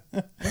this?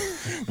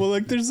 Well,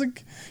 like there's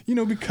like,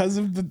 because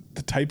of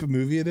the type of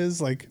movie it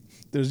is, like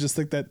there's just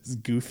like that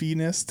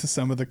goofiness to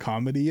some of the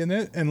comedy in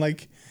it. And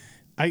like,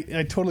 I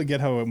totally get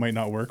how it might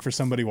not work for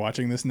somebody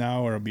watching this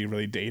now, or it'll be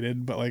really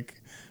dated, but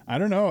like, I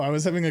don't know. I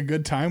was having a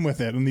good time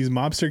with it, and these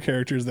mobster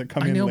characters that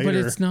come in later. I know, but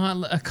it's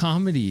not a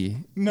comedy.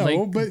 No,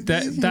 like, but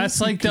that's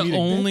like the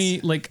only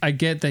bits. Like I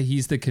get that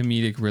he's the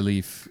comedic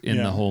relief in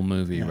the whole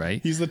movie,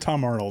 right? He's the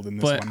Tom Arnold in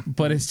this one.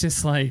 But it's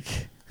just like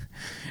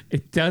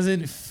it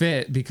doesn't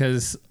fit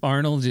because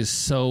Arnold is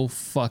so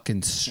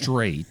fucking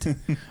straight,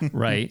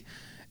 right?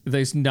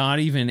 There's not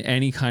even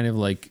any kind of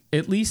like,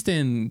 at least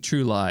in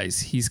True Lies,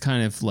 he's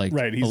kind of like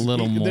a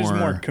little more. There's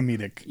more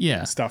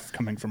comedic stuff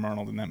coming from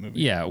Arnold in that movie.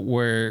 Yeah,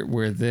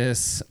 where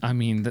this, I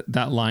mean,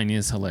 that line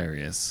is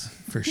hilarious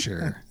for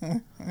sure.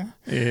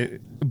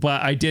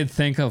 But I did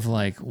think of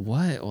like,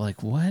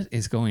 what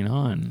is going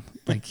on?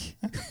 Like,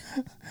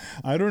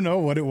 I don't know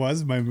what it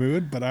was, my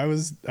mood, but I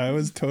was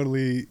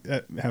totally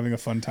having a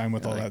fun time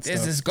with all that stuff.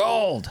 This is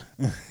gold.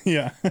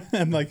 Yeah,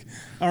 and like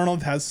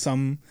Arnold has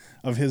some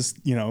of his,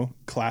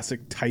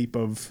 classic type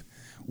of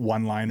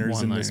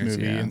one-liners in this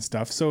movie and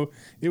stuff. So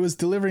it was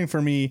delivering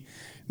for me.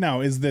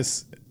 Now, is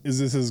this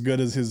as good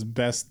as his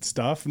best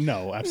stuff?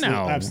 No,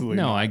 absolutely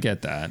no, not. I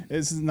get that.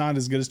 It's not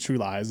as good as True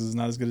Lies. It's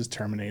not as good as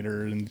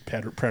Terminator and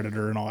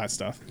Predator and all that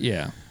stuff.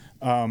 Yeah.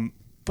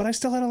 But I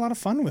still had a lot of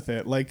fun with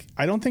it. Like,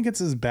 I don't think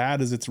it's as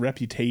bad as its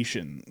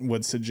reputation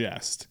would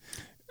suggest.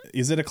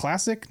 Is it a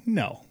classic?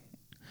 No.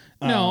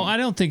 No, I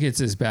don't think it's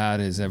as bad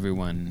as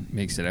everyone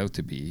makes it out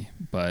to be,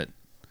 but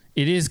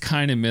it is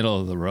kind of middle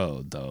of the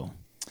road, though.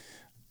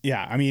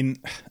 Yeah, I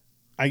mean,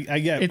 I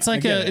get it's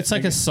like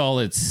a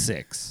solid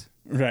 6.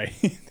 Right.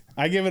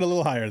 I give it a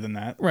little higher than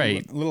that.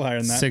 Right. A little higher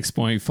than that.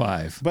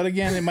 6.5. But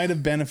again, it might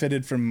have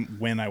benefited from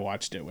when I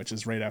watched it, which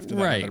is right after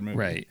that other movie.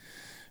 Right.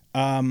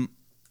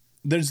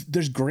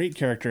 There's great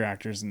character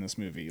actors in this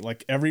movie.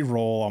 Like every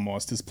role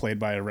almost is played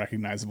by a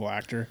recognizable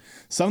actor.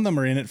 Some of them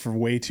are in it for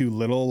way too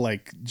little.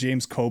 Like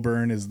James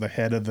Coburn is the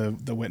head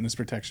of the Witness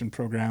Protection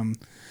Program.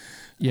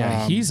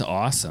 Yeah, he's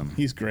awesome.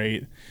 He's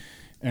great,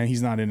 and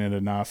he's not in it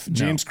enough. No.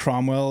 James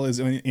Cromwell is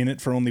in it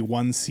for only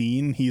one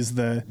scene. He's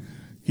the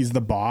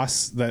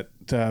boss that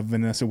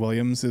Vanessa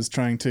Williams is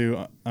trying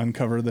to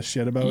uncover the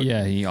shit about.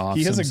 Yeah, he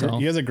has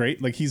a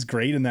great, like, he's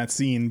great in that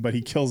scene, but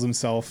he kills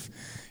himself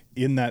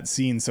in that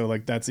scene. So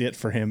like that's it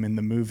for him in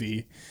the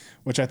movie,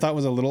 which I thought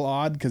was a little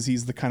odd because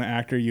he's the kind of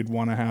actor you'd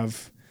want to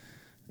have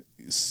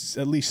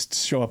at least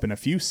show up in a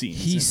few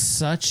scenes. He's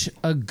such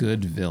a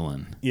good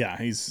villain. Yeah,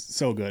 he's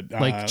so good.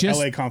 Like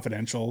just LA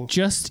Confidential.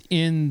 Just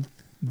in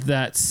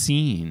that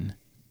scene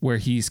where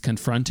he's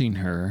confronting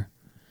her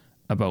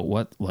about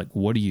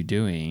what are you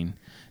doing?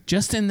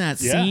 Just in that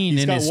scene,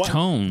 in his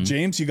tone.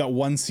 James, you got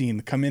one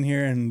scene. Come in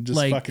here and just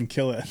fucking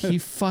kill it. He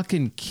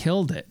fucking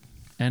killed it.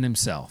 And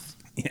himself.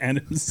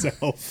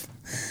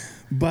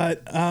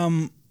 But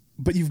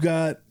you've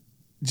got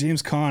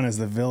James Caan as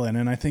the villain,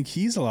 and I think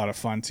he's a lot of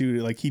fun too.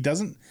 Like he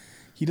doesn't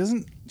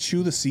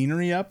chew the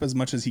scenery up as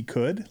much as he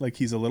could. Like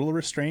he's a little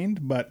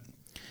restrained, but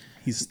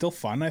he's still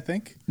fun, I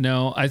think.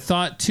 No, I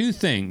thought two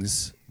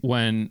things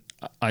when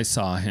I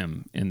saw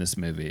him in this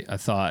movie. I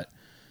thought,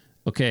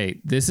 okay,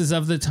 this is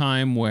of the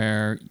time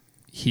where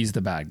he's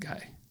the bad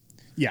guy.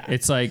 Yeah.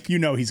 It's like, he's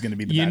going to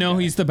be the bad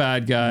guy. he's the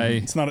bad guy.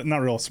 It's not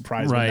a real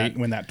surprise Right.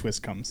 when that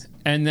twist comes.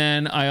 And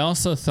then I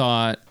also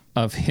thought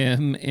of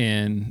him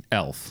in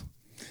Elf.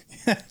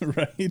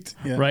 Right.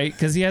 Yeah. Right,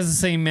 because he has the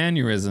same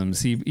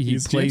mannerisms. He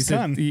plays James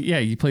Caan.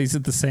 He plays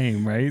it the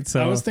same, right?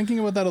 So I was thinking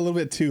about that a little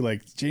bit too.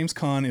 Like James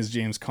Caan is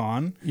James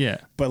Caan. Yeah.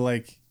 But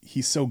like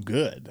he's so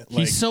good. Like,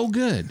 he's so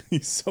good.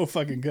 He's so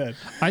fucking good.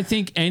 I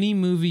think any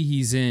movie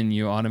he's in,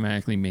 you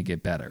automatically make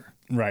it better.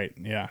 Right.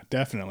 Yeah,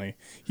 definitely.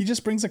 He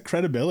just brings a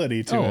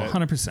credibility to it.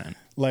 100%.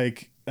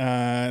 Like,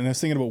 and I was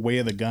thinking about Way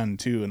of the Gun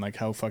too, and like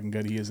how fucking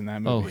good he is in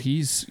that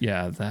movie.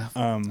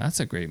 That's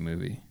a great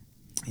movie.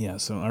 Yeah,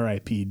 so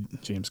R.I.P.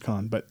 James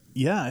Caan. But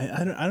yeah,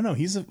 I don't know.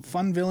 He's a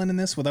fun villain in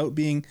this without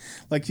being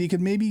like, you could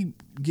maybe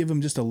give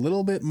him just a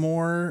little bit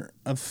more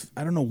of,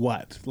 I don't know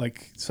what,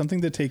 like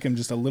something to take him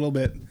just a little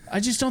bit. I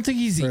just don't think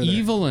he's further.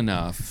 evil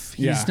enough.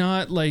 He's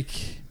not like,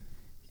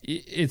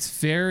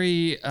 it's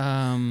very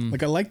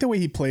like I like the way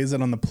he plays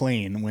it on the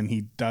plane when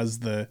he does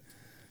the,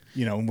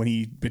 when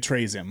he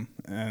betrays him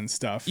and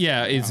stuff.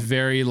 Yeah, it's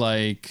very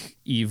like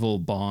evil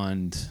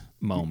Bond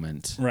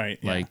moment. Right.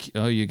 Yeah. Like,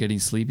 oh, you're getting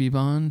sleepy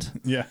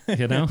Bond? Yeah.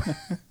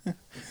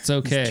 It's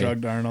okay. He's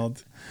drugged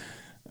Arnold.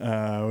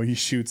 He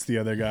shoots the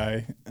other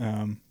guy.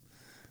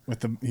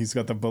 He's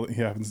got the bullet.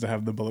 He happens to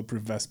have the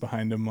bulletproof vest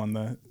behind him on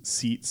the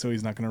seat, so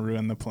he's not going to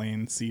ruin the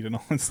plane seat and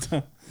all that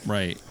stuff.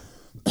 Right.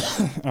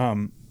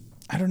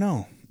 I don't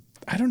know.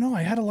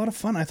 I had a lot of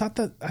fun. I thought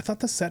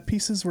the set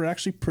pieces were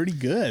actually pretty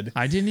good.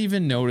 I didn't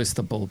even notice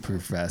the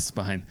bulletproof vest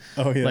behind.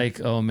 Oh yeah. Like,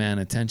 oh man,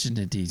 attention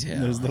to detail.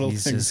 There's little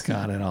He's things. just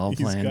got it all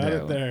planned He's got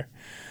out. it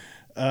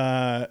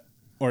there.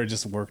 Or it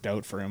just worked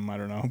out for him. I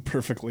don't know,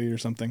 perfectly or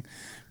something.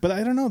 But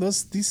I don't know.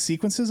 These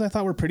sequences I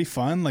thought were pretty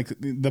fun. Like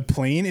the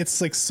plane,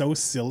 it's like so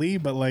silly,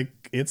 but like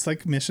it's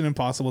like Mission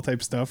Impossible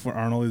type stuff where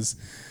Arnold is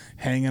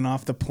hanging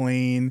off the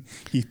plane.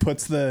 He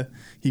puts the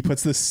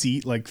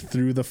seat like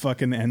through the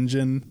fucking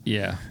engine.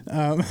 Yeah.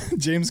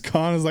 James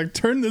Caan is like,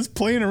 turn this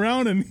plane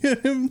around and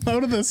hit him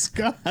out of the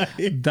sky.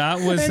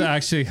 That was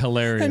actually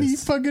hilarious. And he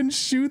fucking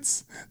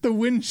shoots the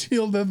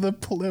windshield of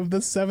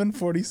the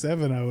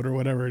 747 out or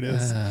whatever it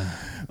is.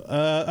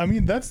 I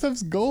mean, that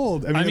stuff's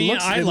gold.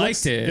 I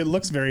liked it. It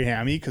looks very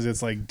hammy because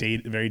it's like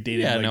very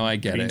dated. Yeah, like I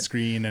get green it.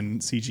 screen and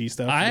CG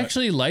stuff. I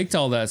actually liked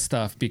all that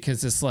stuff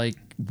because it's like,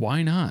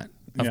 why not?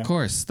 Of Yeah.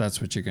 course, that's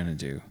what you're gonna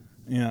do.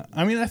 Yeah,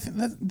 I mean,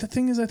 the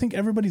thing is, I think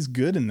everybody's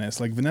good in this.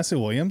 Like Vanessa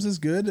Williams is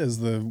good as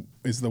the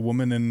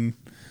woman in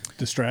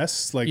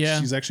distress. Like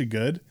she's actually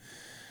good,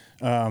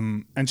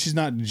 and she's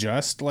not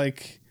just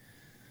like,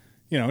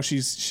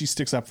 she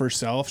sticks up for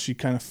herself. She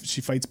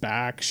fights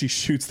back. She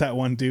shoots that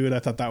one dude. I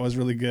thought that was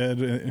really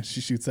good.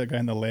 She shoots that guy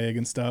in the leg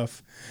and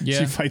stuff. Yeah.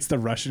 She fights the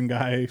Russian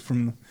guy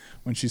from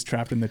when she's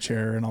trapped in the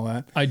chair and all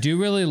that. I do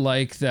really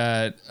like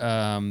that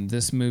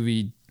this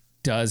movie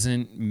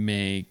doesn't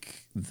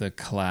make the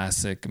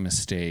classic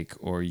mistake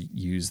or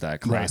use that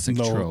classic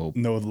trope.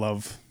 No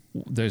love.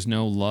 There's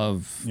no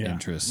love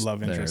interest. Love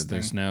there. interest.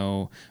 There's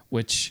no,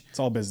 which it's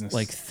all business.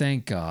 Like,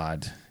 thank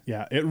God.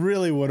 Yeah, it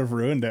really would have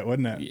ruined it,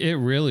 wouldn't it? It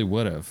really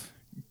would have.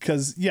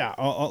 Because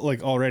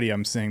like already,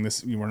 I'm saying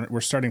this. We're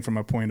starting from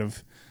a point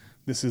of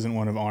this isn't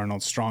one of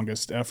Arnold's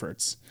strongest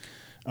efforts.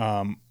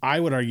 I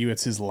would argue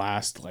it's his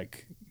last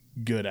like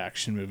good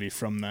action movie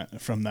from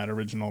that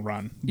original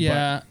run.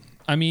 Yeah.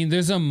 I mean,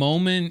 there's a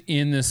moment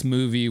in this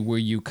movie where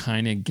you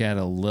kind of get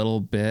a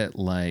little bit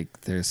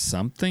like there's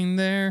something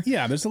there.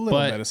 Yeah, there's a little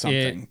bit of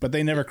something, but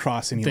they never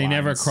cross any lines. They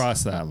never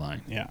cross that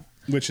line. Yeah,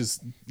 which is,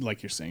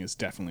 like you're saying, is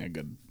definitely a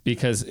good...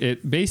 Because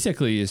it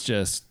basically is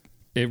just,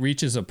 it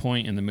reaches a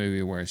point in the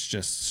movie where it's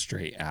just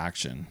straight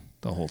action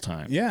the whole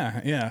time.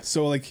 Yeah, yeah.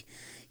 So, like,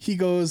 he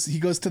goes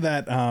to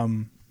that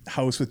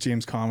house with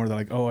James Caan where they're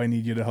like, oh, I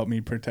need you to help me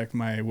protect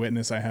my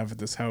witness I have at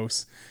this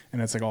house.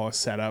 And it's like all a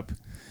setup.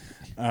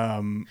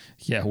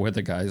 Yeah, where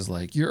the guy's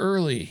like, you're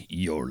early,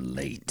 you're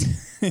late.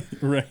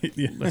 Right.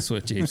 Yeah. That's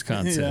what James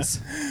Caan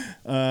says.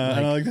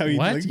 And I like how he,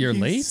 what? You're he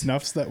late?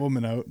 snuffs that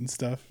woman out and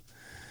stuff.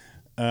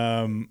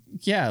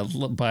 Yeah,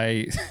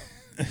 by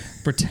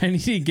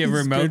pretending to give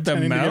her mouth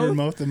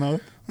to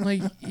mouth.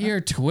 Like, you're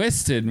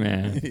twisted,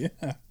 man.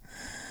 Yeah.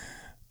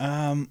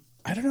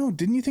 I don't know.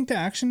 Didn't you think the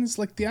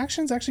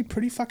action's actually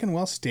pretty fucking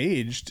well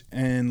staged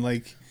and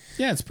like...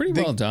 Yeah, it's pretty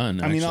well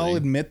done. I mean, actually. I'll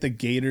admit the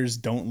gators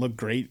don't look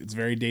great. It's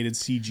very dated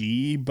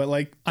CG, but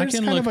like I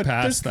can look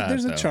past that.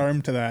 There's a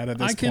charm to that at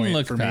this point. I can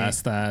look for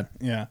past me. that.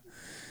 Yeah.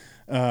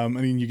 I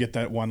mean, you get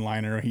that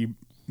one-liner.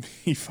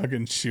 He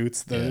fucking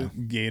shoots the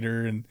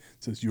gator and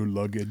says, "Your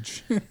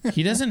luggage."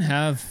 He doesn't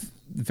have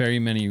very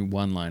many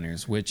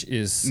one-liners, which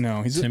is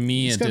to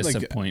me a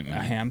disappointment.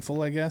 Like a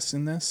handful, I guess,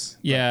 in this.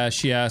 Yeah,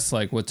 she asks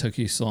like, "What took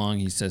you so long?"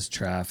 He says,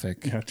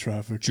 "Traffic." Yeah,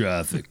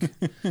 traffic.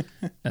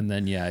 And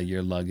then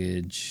your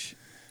luggage.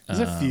 There's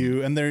a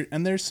few, and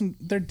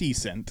they're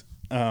decent.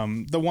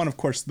 The one, of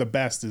course, the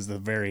best is the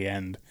very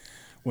end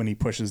when he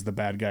pushes the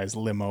bad guy's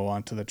limo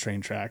onto the train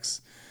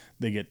tracks.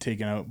 They get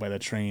taken out by the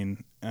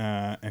train,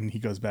 and he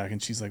goes back,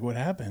 and she's like, "What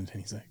happened?"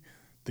 And he's like,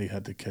 they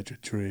had to catch a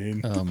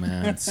train. Oh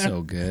man, it's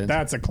so good.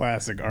 That's a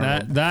classic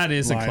Arnold. That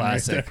is a line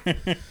classic. right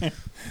there.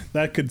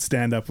 That could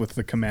stand up with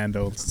the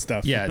Commando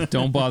stuff. Yeah,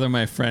 don't bother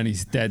my friend.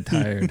 He's dead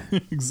tired.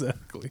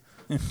 Exactly.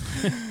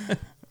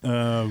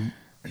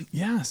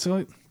 Yeah,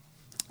 so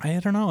I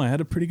don't know. I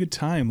had a pretty good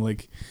time.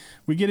 Like,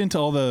 we get into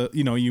all the,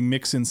 you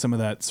mix in some of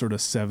that sort of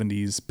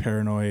 70s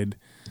paranoid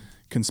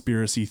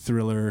conspiracy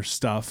thriller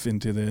stuff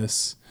into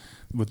this.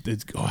 With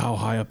it, how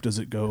high up does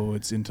it go?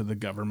 It's into the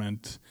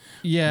government.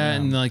 Yeah,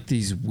 and like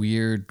these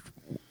weird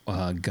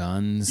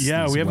guns.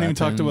 Yeah, these we haven't even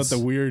talked about weapons. the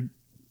weird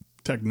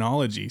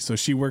technology. So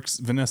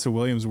Vanessa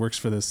Williams works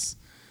for this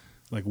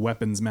like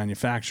weapons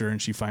manufacturer,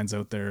 and she finds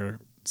out they're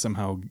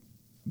somehow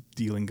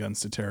dealing guns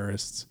to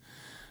terrorists.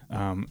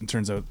 It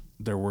turns out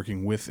they're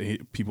working with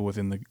people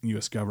within the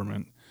U.S.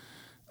 government.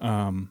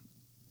 And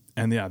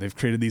yeah, they've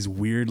created these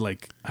weird,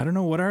 like, I don't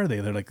know, what are they?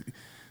 They're like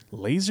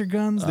laser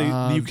guns.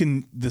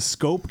 The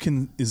scope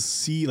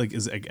is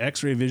like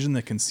X-ray vision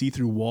that can see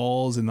through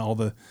walls and all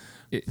the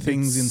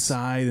things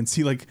inside, and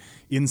see like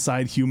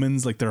inside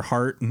humans, like their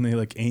heart, and they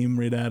like aim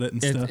right at it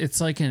and stuff. It's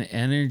like an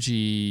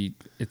energy.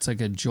 It's like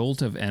a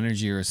jolt of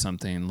energy or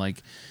something.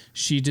 Like,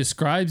 she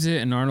describes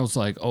it, and Arnold's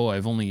like, "Oh,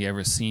 I've only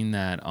ever seen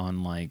that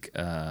on like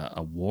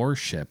a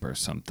warship or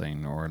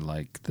something, or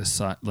like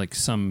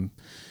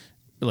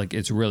like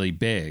it's really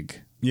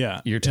big."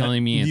 Yeah, you're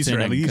telling me it's in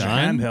a these gun?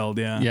 are handheld.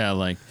 Yeah, yeah,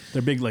 like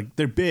they're big. Like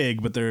they're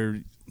big, but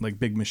they're like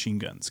big machine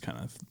guns, kind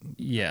of.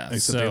 Yeah,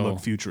 except they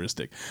look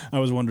futuristic. I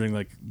was wondering,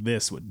 like,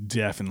 this would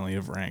definitely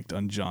have ranked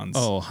on John's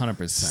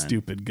 100%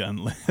 stupid gun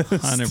list.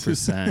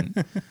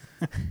 100%.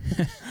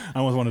 I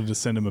almost wanted to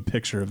send him a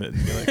picture of it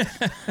and be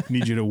like,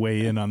 "Need you to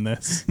weigh in on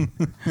this."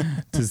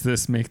 Does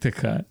this make the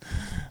cut?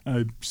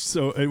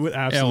 So it would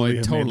absolutely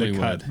have totally made the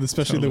cut, would.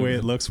 especially Totally the way would.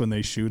 it looks when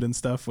they shoot and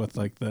stuff with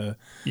like the.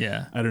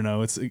 Yeah, I don't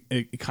know.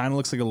 It kind of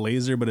looks like a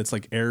laser, but it's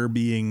like air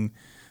being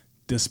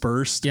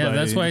dispersed. Yeah, by,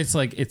 that's why it's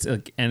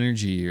like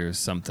energy or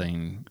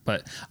something.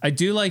 But I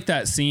do like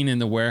that scene in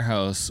the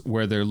warehouse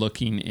where they're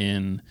looking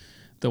in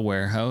the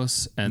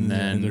warehouse, and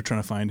then they're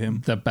trying to find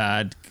him.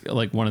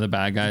 One of the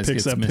bad guys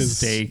picks gets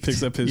mistaked.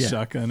 Picks up his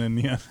shotgun,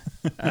 and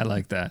I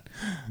like that.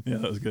 Yeah,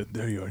 that was good.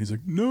 There you are. He's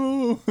like,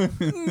 no, no. Shoots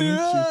him in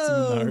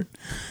the heart.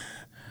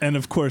 And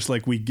of course,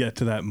 like, we get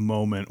to that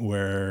moment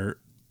where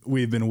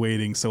we've been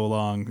waiting so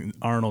long.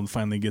 Arnold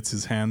finally gets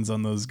his hands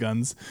on those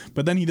guns,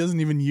 but then he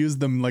doesn't even use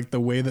them like the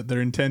way that they're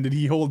intended.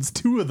 He holds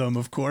two of them,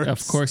 of course.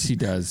 Of course he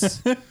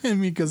does.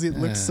 Because it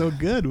looks so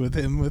good with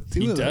him with two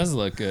of them. He does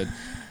look good.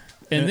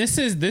 And this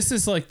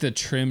is like the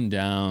trimmed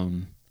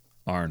down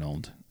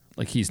Arnold.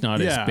 Like, he's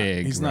not as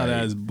big. He's not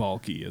as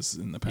bulky as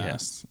in the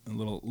past. Yeah. A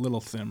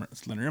little thinner,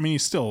 slender. I mean,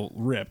 he's still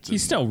ripped.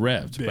 He's still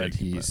ripped, big, but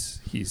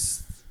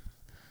he's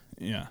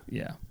yeah.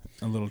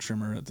 A little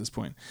trimmer at this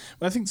point.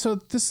 But I think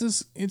so.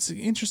 It's an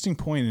interesting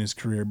point in his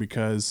career,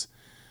 because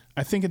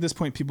I think at this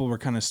point people were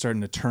kind of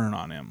starting to turn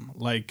on him.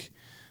 Like,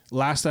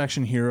 Last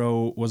Action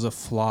Hero was a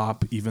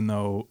flop, even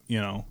though,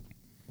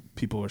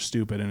 people are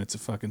stupid and it's a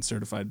fucking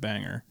certified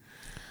banger.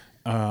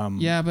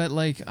 Yeah, but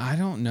like, I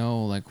don't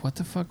know, like, what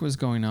the fuck was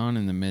going on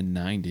in the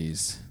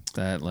mid-90s?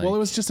 That, like, well, it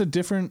was just a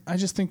different. I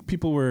just think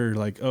people were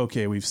like,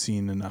 okay, we've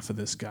seen enough of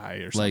this guy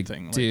or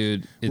something. Like,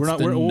 dude, it's the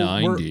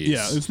 90s.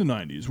 Yeah, it's the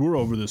 90s. We're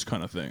over this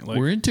kind of thing. Like,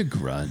 we're into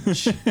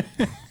grunge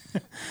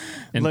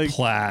and like,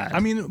 plaid.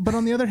 I mean, but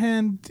on the other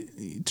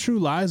hand, True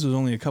Lies was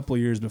only a couple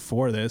of years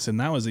before this, and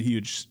that was a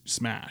huge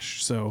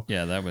smash. So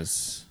yeah, that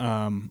was.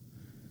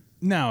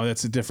 Now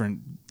that's a different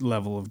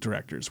level of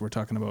directors. We're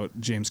talking about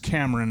James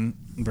Cameron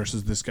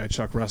versus this guy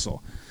Chuck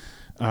Russell.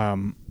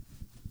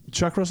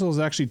 Chuck Russell has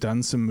actually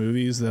done some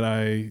movies that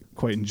I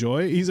quite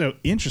enjoy. He's an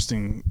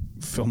interesting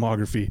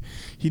filmography.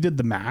 He did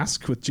The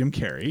Mask with Jim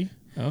Carrey.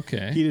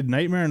 Okay. He did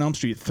Nightmare on Elm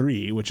Street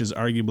 3, which is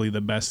arguably the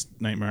best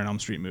Nightmare on Elm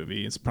Street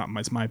movie. It's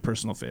my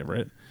personal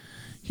favorite.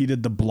 He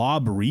did the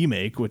Blob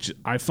remake, which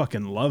I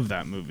fucking love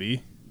that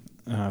movie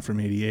from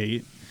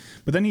 '88.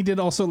 But then he did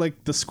also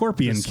like the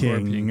Scorpion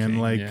King and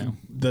like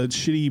the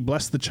shitty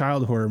Bless the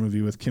Child horror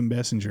movie with Kim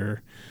Basinger.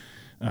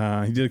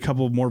 He did a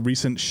couple of more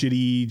recent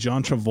shitty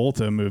John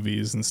Travolta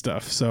movies and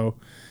stuff. So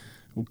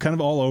kind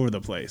of all over the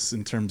place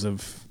in terms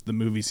of the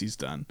movies he's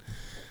done.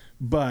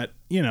 But,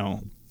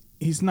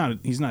 he's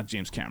not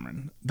James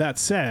Cameron. That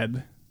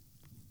said,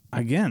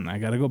 again, I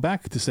got to go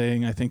back to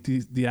saying I think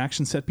the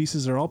action set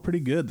pieces are all pretty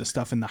good. The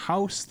stuff in the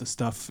house, the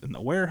stuff in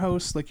the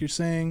warehouse, like you're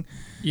saying.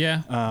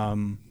 Yeah.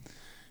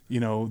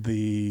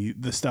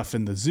 The stuff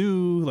in the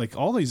zoo, like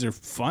all these are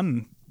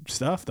fun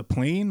stuff. The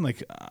plane,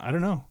 like, I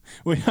don't know.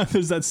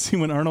 There's that scene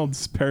when Arnold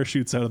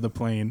parachutes out of the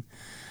plane,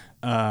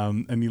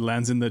 and he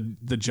lands in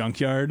the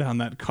junkyard on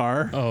that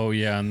car. Oh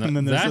yeah, and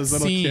then there's those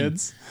little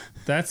kids.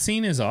 That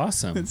scene is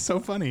awesome. It's so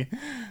funny.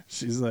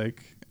 He's like,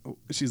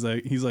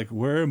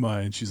 where am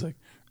I? And she's like,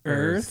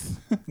 Earth.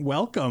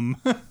 Welcome.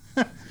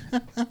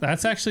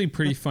 That's actually a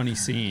pretty funny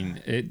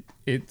scene.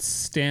 It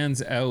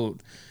stands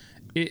out.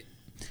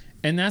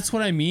 And that's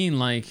what I mean.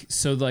 Like,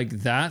 so like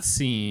that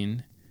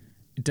scene,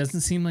 it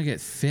doesn't seem like it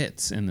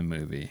fits in the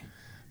movie.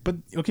 But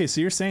okay,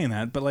 so you're saying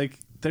that, but like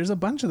there's a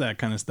bunch of that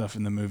kind of stuff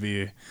in the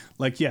movie.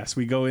 Like, yes,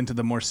 we go into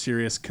the more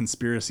serious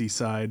conspiracy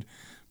side,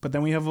 but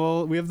then we have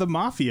the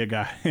mafia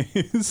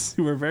guys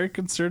who are very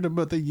concerned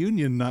about the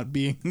union not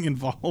being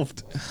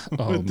involved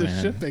with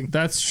the shipping.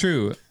 That's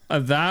true.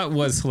 That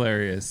was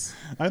hilarious.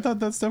 I thought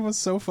that stuff was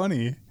so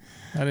funny.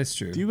 That is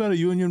true. Do you got a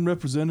union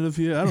representative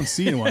here? I don't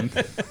see anyone.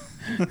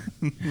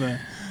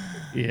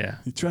 Yeah.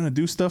 You trying to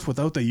do stuff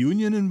without the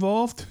union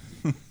involved?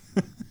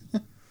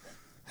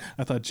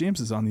 I thought James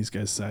is on these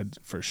guys' side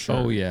for sure.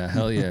 Oh yeah,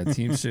 hell yeah.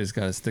 Teamsters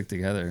got to stick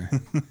together.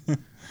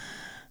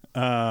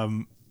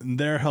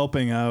 They're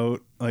helping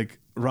out, like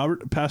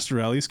Robert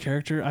Pastorelli's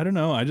character. I don't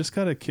know. I just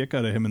got a kick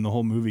out of him in the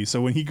whole movie.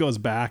 So when he goes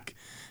back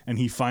and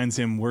he finds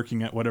him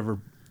working at whatever,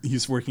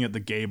 he's working at the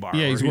gay bar.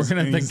 Yeah, he's working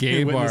at the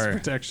gay bar.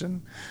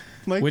 Protection.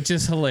 Like, which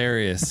is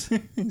hilarious.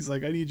 He's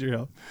like, I need your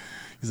help.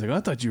 He's like, I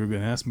thought you were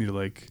going to ask me to,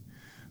 like,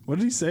 what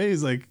did he say?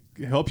 He's like,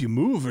 help you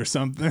move or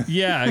something.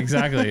 Yeah,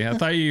 exactly. I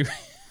thought you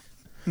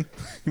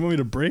want me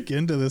to break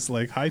into this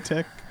like high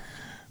tech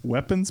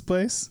weapons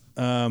place.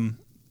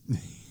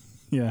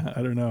 Yeah,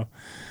 I don't know.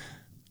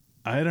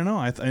 I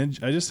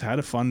just had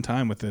a fun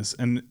time with this,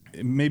 and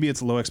maybe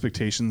it's low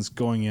expectations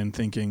going in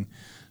thinking,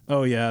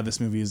 oh yeah, this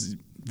movie is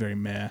very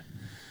meh.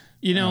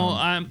 You know,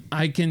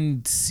 I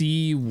can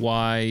see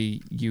why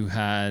you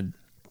had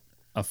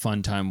a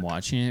fun time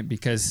watching it,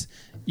 because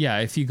yeah,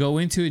 if you go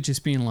into it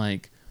just being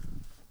like,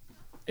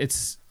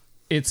 it's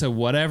a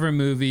whatever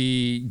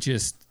movie,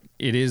 just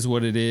it is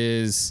what it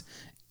is.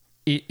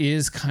 It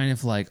is kind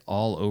of like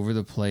all over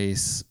the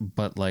place,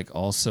 but like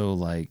also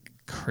like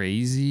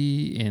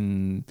crazy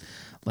in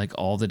like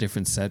all the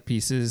different set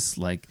pieces,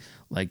 like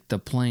the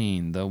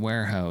plane, the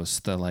warehouse,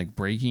 the like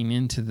breaking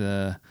into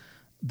the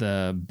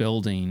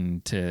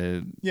building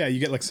to you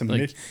get like some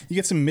you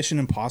get some Mission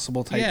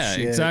Impossible type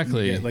shit.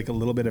 Exactly. You get like a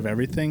little bit of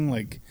everything.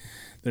 Like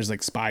there's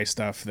like spy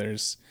stuff,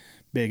 there's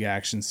big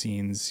action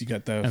scenes, you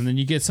got and then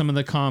you get some of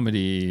the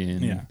comedy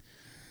and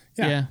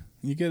yeah.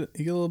 You get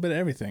a little bit of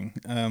everything.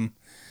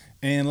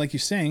 And like you're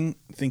saying,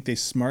 I think they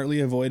smartly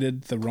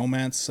avoided the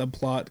romance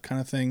subplot kind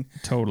of thing.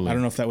 Totally. I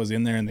don't know if that was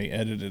in there and they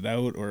edited it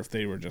out, or if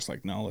they were just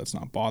like, no, let's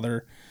not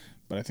bother.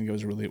 But I think it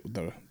was really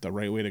the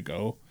right way to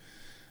go.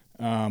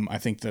 I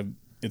think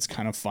it's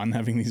kind of fun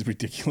having these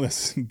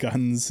ridiculous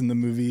guns in the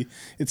movie.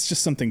 It's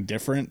just something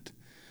different.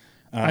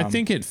 I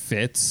think it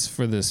fits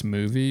for this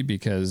movie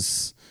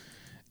because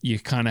you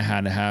kind of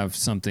had to have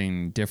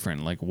something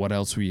different. Like, what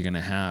else were you going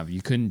to have?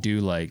 You couldn't do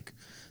like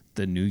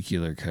the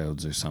nuclear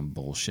codes or some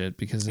bullshit,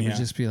 because it would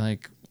just be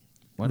like,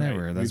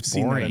 whatever. Right. That's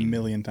We've boring. Seen that a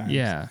million times.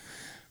 Yeah.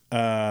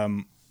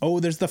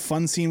 There's the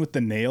fun scene with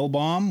the nail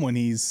bomb when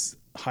he's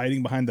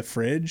hiding behind the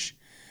fridge,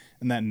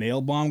 and that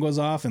nail bomb goes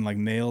off and like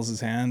nails his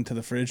hand to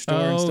the fridge door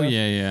and stuff.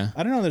 Yeah.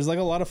 I don't know. There's like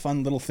a lot of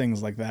fun little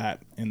things like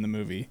that in the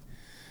movie.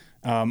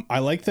 I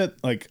like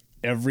that like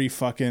every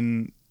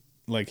fucking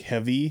like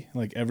heavy,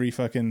 like every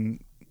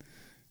fucking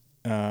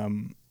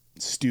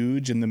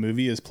stooge in the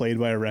movie is played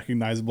by a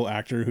recognizable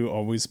actor who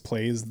always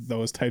plays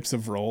those types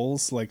of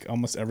roles. Like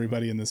almost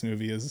everybody in this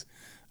movie is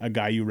a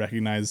guy you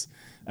recognize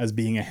as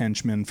being a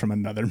henchman from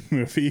another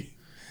movie.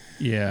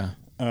 Yeah.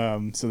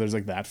 So there's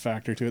like that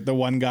factor to it. The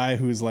one guy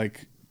who's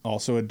like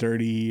also a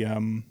dirty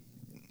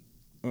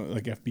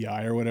like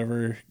FBI or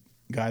whatever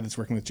guy that's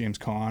working with James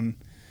Caan.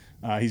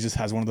 He just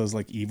has one of those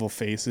like evil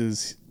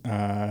faces.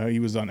 He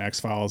was on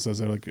X-Files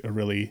as a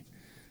really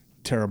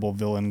terrible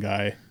villain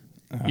guy.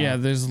 Yeah,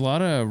 there's a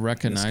lot of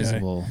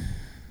recognizable.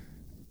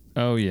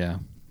 Oh yeah,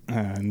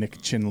 Nick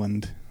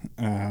Chinland.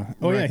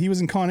 Yeah, he was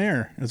in Con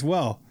Air as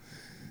well.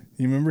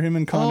 You remember him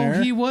in Con Air?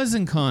 Oh, he was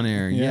in Con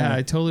Air. Yeah,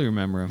 I totally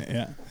remember him.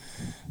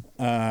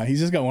 Yeah.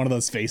 He's just got one of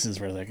those faces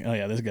where like, oh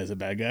yeah, this guy's a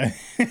bad guy.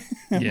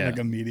 Yeah. Like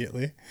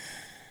immediately.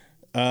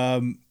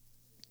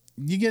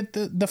 You get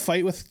the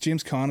fight with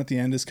James Caan at the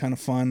end is kind of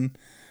fun.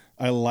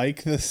 I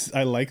like this.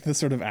 I like the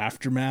sort of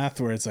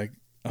aftermath where it's like,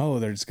 oh,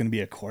 there's going to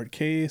be a court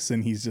case,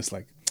 and he's just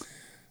like,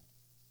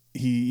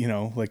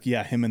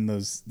 him and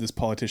this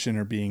politician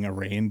are being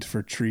arraigned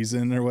for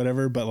treason or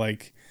whatever, but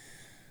like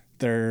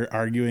they're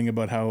arguing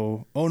about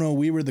how, oh no,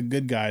 we were the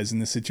good guys in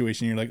this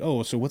situation. You're like,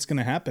 oh, so what's going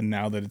to happen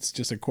now that it's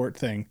just a court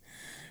thing?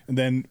 And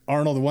then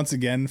Arnold once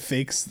again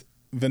fakes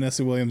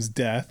Vanessa Williams'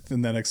 death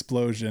in that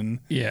explosion.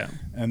 Yeah.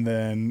 And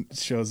then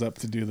shows up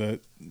to do the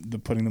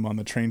putting them on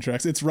the train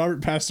tracks. It's Robert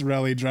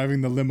Pastorelli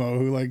driving the limo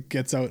who like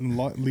gets out and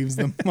leaves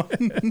them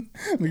on.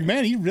 Like,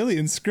 man, he really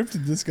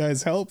inscripted this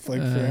guy's help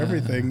like for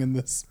everything in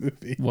this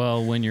movie.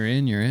 Well, when you're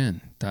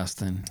in,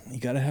 Dustin. You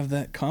got to have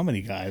that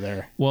comedy guy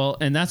there. Well,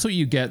 and that's what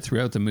you get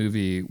throughout the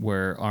movie,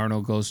 where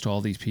Arnold goes to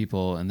all these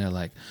people and they're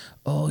like,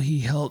 oh, he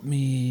helped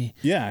me.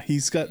 Yeah,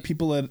 he's got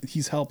people that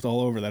he's helped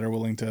all over that are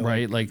willing to.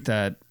 Right, like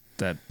that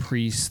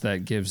priest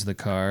that gives the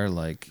car,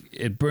 like,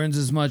 it burns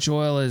as much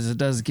oil as it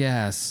does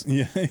gas.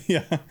 Yeah.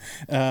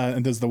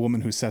 And there's the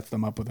woman who sets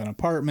them up with an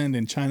apartment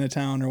in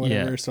Chinatown or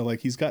whatever. Yeah. So like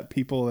he's got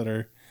people that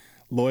are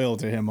loyal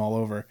to him all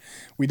over.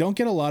 We don't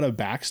get a lot of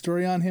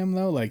backstory on him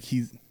though. Like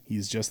he's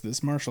just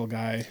this marshal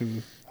guy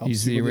who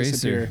helps people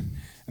disappear,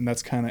 and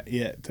that's kind of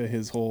it to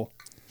his whole.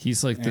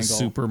 He's like angle. The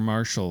super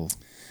marshal.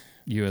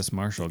 U.S.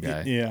 Marshal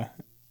guy. Yeah.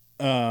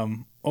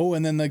 And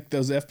then like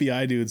those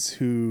FBI dudes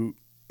who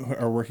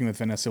are working with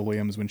Vanessa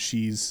Williams when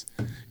she's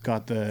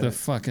got the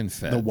fucking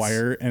feds. The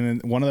Wire,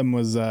 and then one of them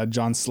was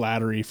John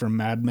Slattery from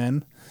Mad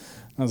Men.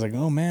 I was like,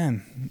 oh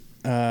man.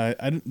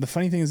 The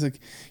funny thing is, like,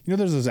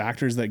 there's those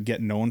actors that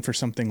get known for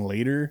something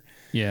later.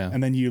 Yeah.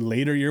 And then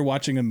you're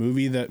watching a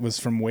movie that was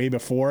from way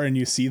before, and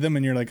you see them,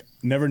 and you're like,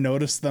 never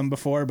noticed them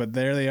before, but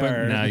there they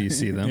are. Now you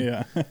see them.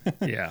 Yeah.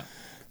 Yeah.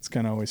 It's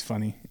kind of always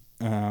funny.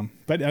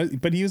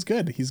 But he was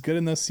good. He's good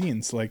in those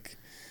scenes. Like,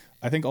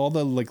 I think all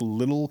the like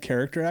little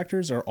character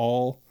actors are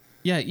all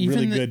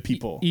really good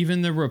people.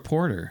 Even the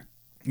reporter.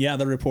 Yeah,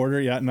 the reporter.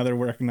 Yeah, another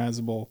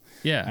recognizable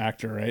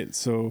actor, right?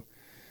 So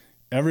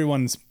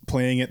everyone's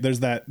playing it.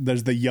 There's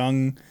the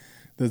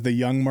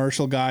young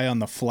Marshall guy on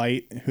the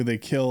flight who they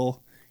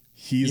kill.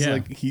 He's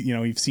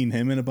you've seen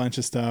him in a bunch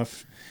of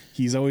stuff.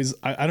 He's always,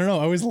 I don't know,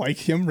 I always like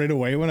him right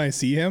away when I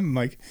see him. I'm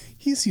like,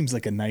 he seems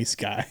like a nice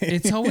guy.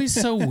 It's always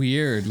so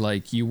weird.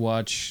 Like, you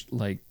watch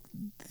like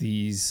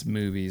these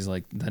movies,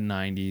 like the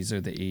 90s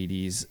or the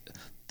 80s.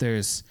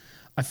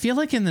 I feel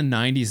like in the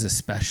 90s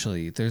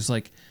especially, there's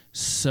like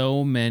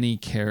so many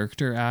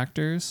character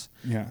actors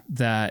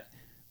that,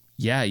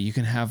 you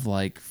can have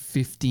like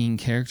 15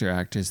 character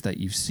actors that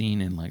you've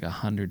seen in like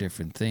 100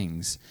 different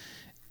things.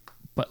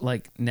 But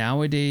like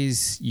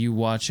nowadays you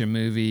watch a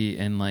movie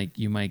and like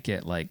you might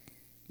get like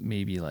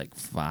maybe like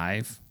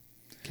 5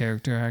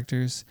 character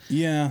actors.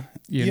 Yeah.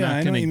 You're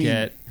not going to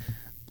get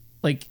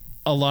like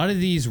a lot of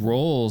these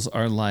roles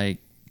are like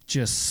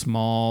just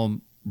small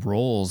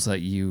roles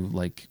that you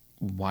like.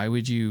 Why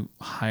would you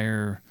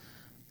hire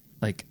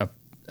like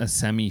a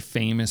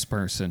semi-famous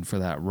person for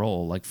that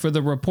role? Like for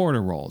the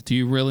reporter role, do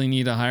you really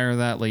need to hire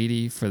that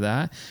lady for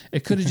that?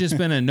 It could have just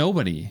been a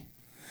nobody.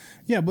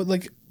 Yeah, but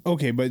like,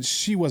 okay, but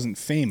she wasn't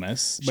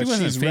famous. But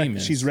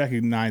she's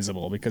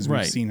recognizable because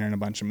we've seen her in a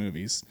bunch of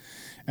movies.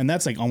 And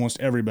that's like almost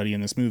everybody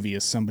in this movie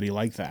is somebody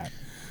like that.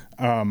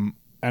 And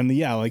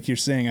yeah, like you're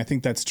saying, I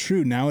think that's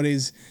true.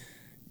 Nowadays,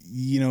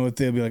 they'll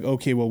be like,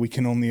 okay, well,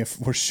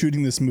 we're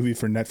shooting this movie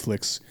for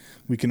Netflix.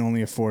 We can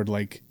only afford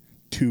like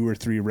 2 or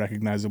 3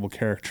 recognizable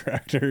character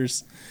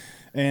actors.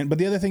 But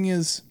the other thing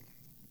is,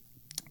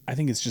 I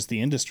think it's just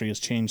the industry has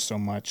changed so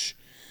much.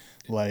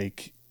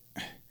 Like,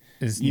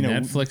 is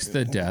Netflix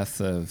the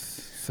death of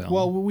film?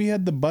 Well, we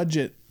had the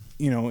budget,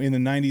 in the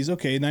 90s.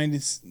 Okay,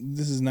 90s.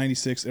 This is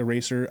 96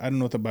 Eraser. I don't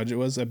know what the budget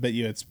was. I bet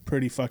you it's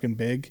pretty fucking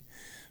big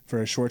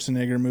for a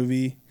Schwarzenegger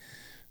movie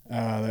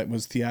that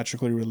was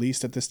theatrically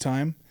released at this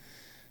time.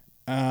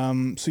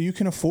 So you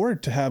can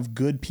afford to have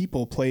good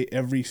people play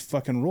every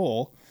fucking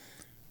role.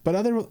 But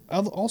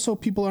also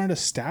people aren't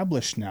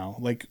established now.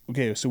 Like,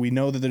 okay, so we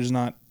know that there's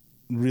not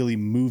really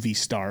movie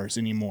stars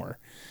anymore.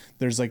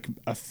 There's like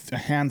a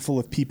handful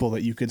of people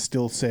that you could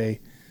still say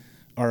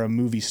are a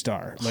movie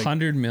star. Like,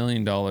 $100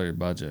 million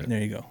budget.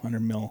 There you go,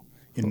 100 mil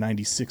in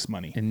 96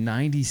 money. In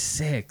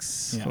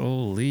 96,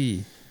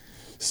 holy.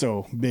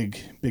 So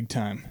big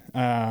time.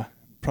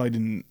 Probably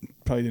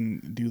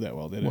didn't do that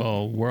well, did it?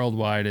 Well,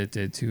 worldwide it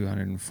did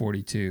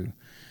 242,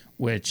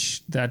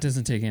 which that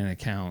doesn't take into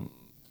account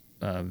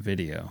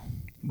video.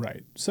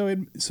 Right. So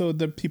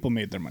the people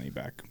made their money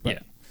back.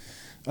 But,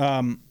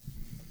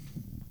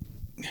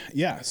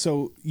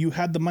 so you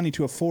had the money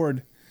to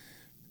afford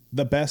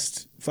the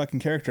best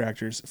fucking character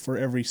actors for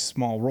every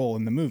small role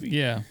in the movie.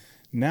 Yeah.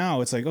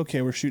 Now it's like,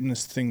 okay, we're shooting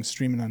this thing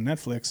streaming on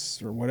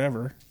Netflix or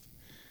whatever.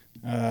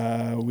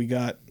 We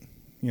got,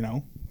 we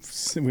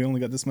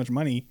only got this much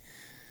money.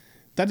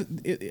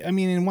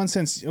 In one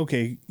sense,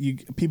 okay,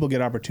 people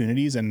get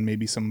opportunities and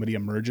maybe somebody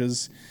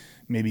emerges.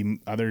 Maybe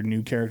other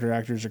new character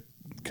actors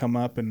come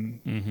up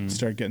and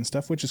start getting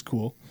stuff, which is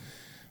cool.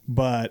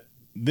 But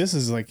this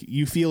is like,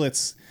 you feel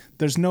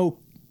there's no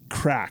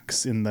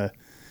cracks in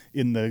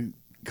the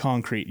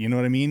concrete. You know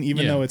what I mean?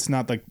 Even though it's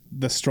not like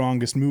the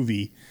strongest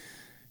movie,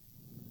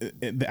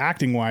 the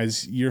acting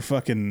wise, you're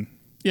fucking...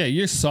 Yeah,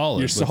 you're solid.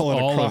 You're solid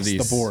across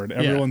the board.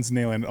 Everyone's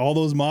nailing it. All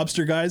those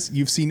mobster guys,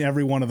 you've seen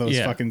every one of those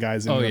fucking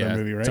guys in another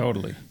movie, right?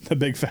 Totally. The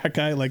big fat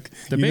guy, like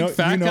the big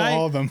fat guy.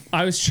 All of them.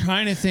 I was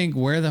trying to think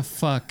where the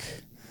fuck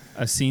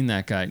I've seen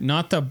that guy.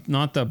 Not the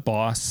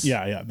boss.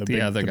 Yeah,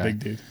 the other guy. Big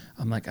dude.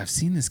 I'm like, I've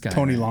seen this guy.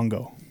 Tony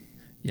Longo.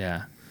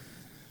 Yeah.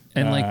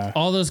 And like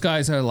all those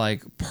guys are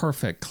like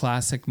perfect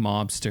classic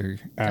mobster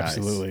guys.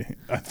 Absolutely.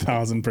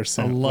 1,000%.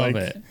 I love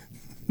it.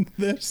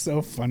 They're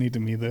so funny to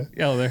me. They're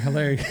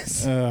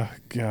hilarious. Oh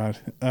God.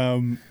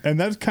 And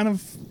that's kind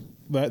of,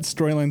 that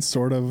storyline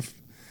sort of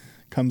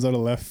comes out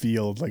of left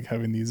field, like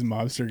having these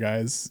mobster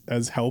guys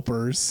as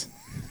helpers.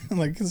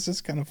 Like, it's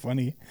just kind of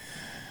funny.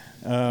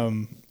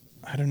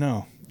 I don't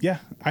know. Yeah,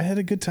 I had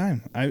a good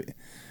time.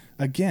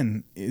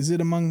 Again, is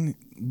it among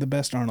the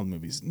best Arnold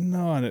movies?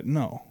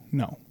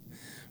 No.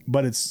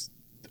 But it's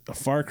a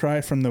far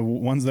cry from the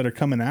ones that are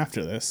coming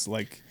after this.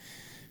 Like,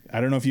 I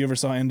don't know if you ever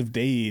saw End of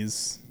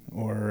Days.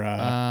 Or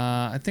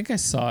I think I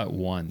saw it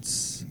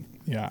once.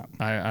 Yeah,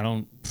 I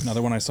don't.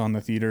 Another one I saw in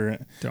the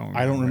theater.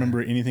 I don't remember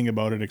anything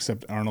about it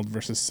except Arnold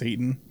versus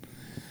Satan.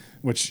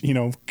 which,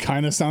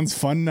 kind of sounds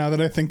fun now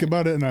that I think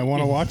about it and I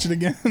want to watch it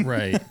again.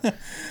 Right.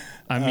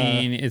 I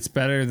mean, it's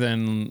better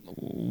than,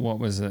 what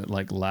was it,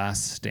 like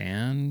Last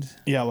Stand?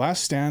 Yeah,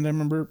 Last Stand, I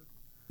remember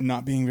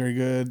not being very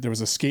good. There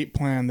was Escape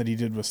Plan that he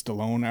did with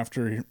Stallone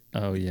after.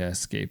 Oh, yeah,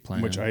 Escape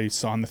Plan. Which I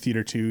saw in the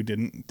theater too.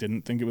 Didn't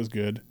think it was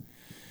good.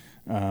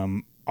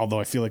 Although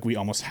I feel like we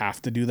almost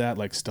have to do that,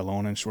 like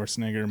Stallone and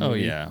Schwarzenegger movie. Oh,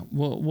 yeah.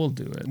 We'll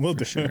do it. We'll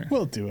do sure. it.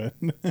 We'll do it.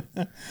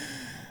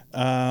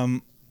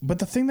 But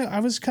the thing that I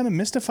was kind of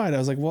mystified, I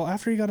was like, well,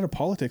 after he got out of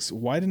politics,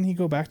 why didn't he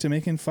go back to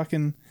making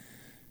fucking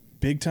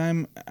big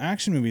time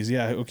action movies?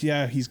 Yeah, okay,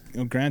 yeah.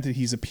 Granted,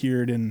 he's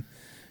appeared in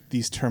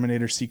these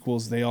Terminator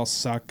sequels. They all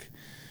suck.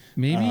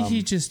 Maybe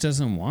he just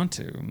doesn't want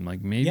to.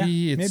 Like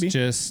maybe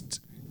just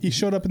he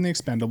showed up in the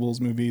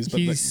Expendables movies, but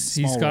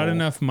he's got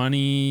enough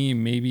money.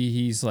 Maybe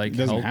he's like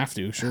doesn't have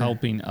to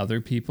helping other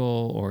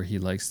people, or he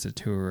likes to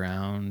tour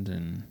around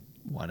and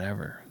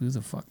whatever. Who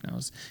the fuck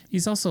knows?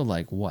 He's also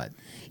like what?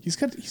 He's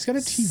got a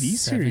TV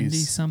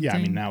series. Something? Yeah,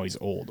 I mean now he's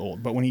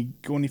old. But when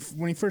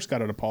he first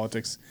got out of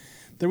politics,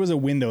 there was a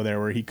window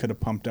there where he could have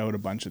pumped out a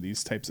bunch of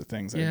these types of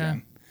things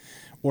again,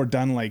 or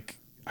done like.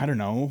 I don't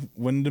know.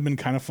 Wouldn't it have been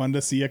kind of fun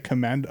to see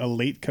a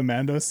late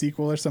Commando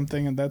sequel or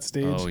something at that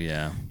stage? Oh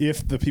yeah.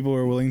 If the people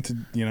were willing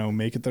to,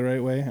 make it the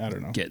right way. I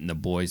don't know. Getting the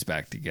boys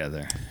back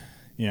together.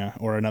 Yeah,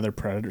 or another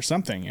Predator,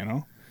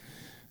 something,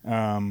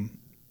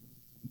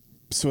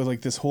 So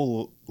like this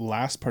whole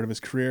last part of his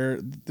career,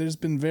 there's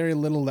been very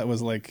little that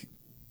was like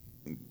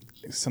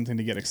something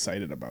to get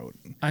excited about.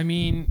 I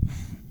mean,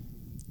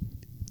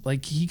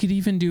 like he could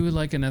even do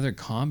like another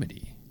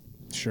comedy.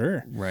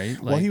 Sure.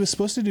 Right. Like, well, he was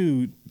supposed to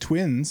do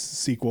Twins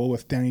sequel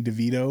with Danny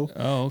DeVito.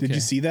 Oh, okay. Did you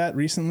see that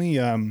recently?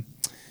 Him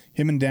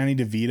and Danny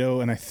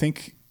DeVito, and I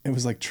think it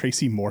was like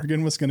Tracy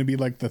Morgan was going to be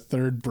like the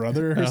third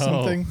brother or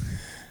something.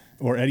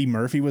 Or Eddie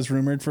Murphy was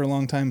rumored for a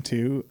long time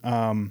too.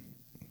 Ivan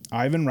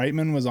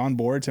Reitman was on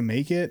board to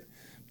make it.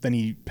 Then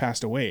he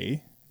passed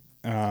away.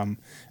 And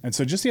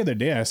so just the other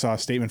day I saw a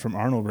statement from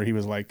Arnold where he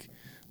was like,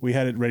 we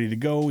had it ready to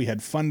go. We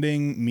had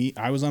funding.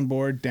 I was on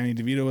board. Danny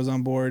DeVito was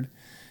on board.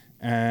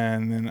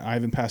 And then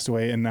Ivan passed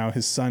away, and now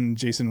his son,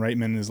 Jason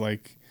Reitman, is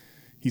like,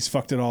 he's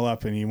fucked it all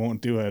up and he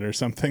won't do it or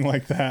something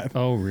like that.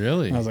 Oh,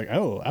 really? And I was like,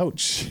 oh,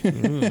 ouch.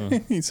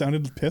 He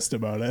sounded pissed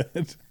about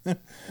it. Well,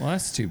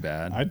 that's too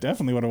bad. I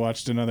definitely would have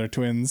watched another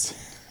Twins.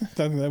 I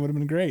thought that would have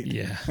been great.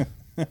 Yeah.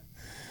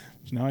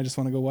 Now I just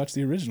want to go watch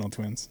the original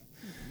Twins.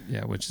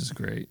 Yeah, which is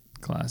great.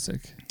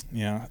 Classic.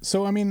 Yeah.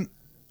 So, I mean,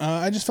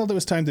 I just felt it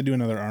was time to do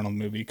another Arnold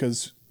movie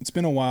because it's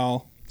been a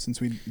while since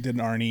we did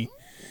an Arnie.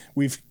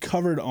 We've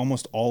covered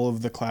almost all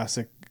of the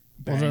classic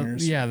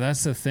bangers. Well,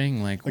 that's the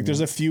thing. Like there's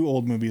a few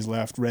old movies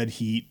left. Red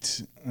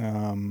Heat.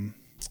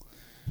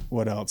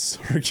 What else?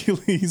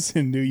 Hercules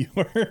in New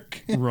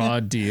York. Raw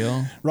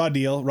Deal. Raw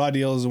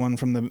Deal is the one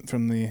from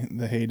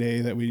the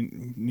heyday that we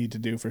need to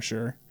do for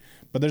sure.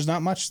 But there's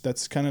not much.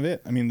 That's kind of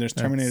it. I mean, there's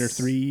Terminator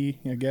 3,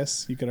 I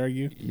guess you could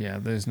argue. Yeah,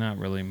 there's not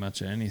really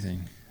much of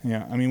anything.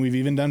 Yeah, I mean, we've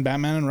even done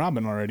Batman and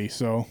Robin already,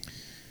 so.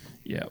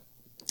 Yeah.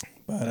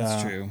 But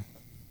that's true.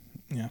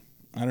 Yeah.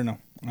 I don't know.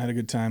 I had a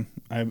good time.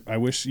 I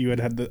wish you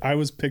had I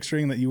was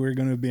picturing that you were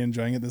going to be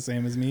enjoying it the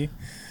same as me.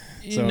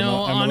 So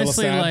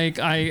honestly, like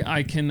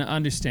I can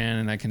understand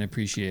and I can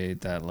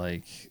appreciate that,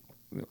 like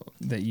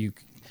that you,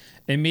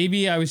 and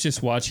maybe I was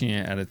just watching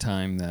it at a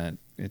time that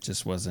it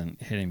just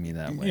wasn't hitting me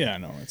that way. Yeah,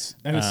 no, it's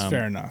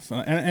fair enough.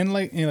 And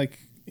like, it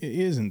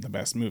isn't the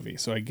best movie,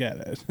 so I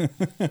get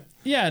it.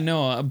 Yeah,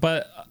 no,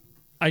 but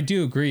I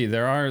do agree.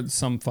 There are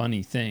some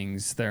funny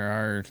things.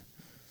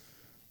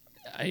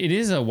 It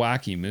is a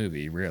wacky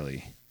movie,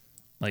 really.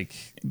 Like,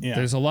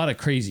 there's a lot of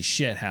crazy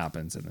shit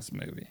happens in this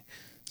movie.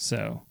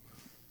 So,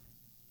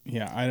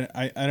 yeah,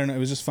 I don't know. It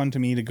was just fun to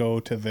me to go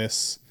to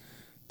this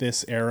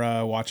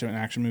era, watch an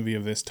action movie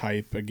of this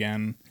type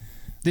again.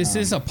 This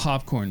is a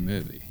popcorn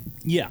movie.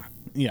 Yeah.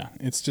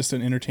 It's just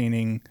an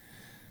entertaining,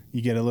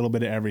 you get a little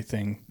bit of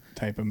everything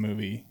type of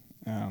movie.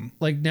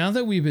 Like, now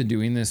that we've been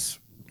doing this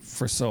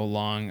for so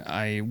long,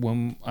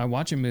 when I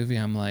watch a movie,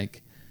 I'm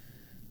like,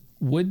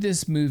 would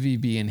this movie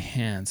be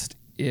enhanced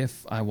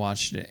if I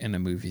watched it in a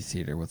movie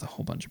theater with a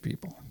whole bunch of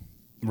people?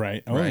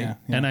 Right. Oh, right? Yeah.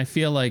 And I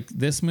feel like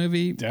this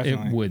movie,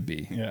 definitely. It would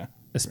be. Yeah.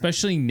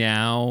 Especially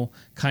now,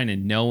 kind of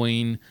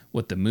knowing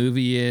what the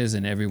movie is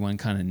and everyone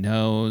kind of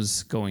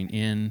knows going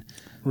in.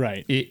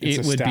 Right.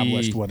 It's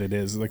established what it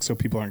is. Like, so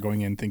people aren't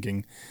going in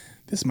thinking,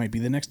 this might be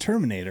the next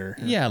Terminator.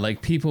 Yeah,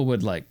 like people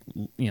would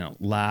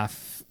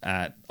laugh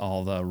at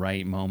all the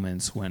right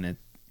moments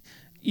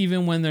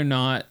even when they're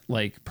not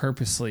like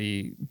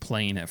purposely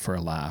playing it for a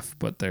laugh,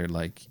 but they're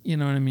like, you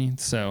know what I mean?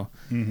 So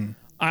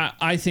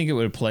I think it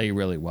would play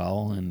really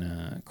well in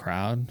a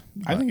crowd.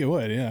 I think it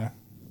would, yeah.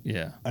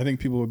 Yeah. I think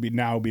people would be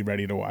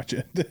ready to watch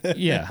it.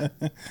 Yeah.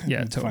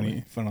 Yeah,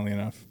 totally. Funnily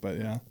enough, but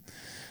yeah.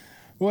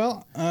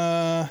 Well,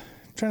 I'm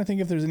trying to think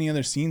if there's any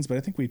other scenes, but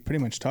I think we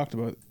pretty much talked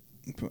about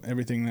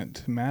everything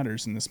that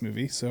matters in this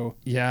movie. So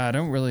yeah, I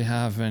don't really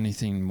have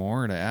anything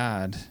more to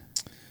add.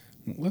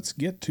 Let's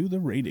get to the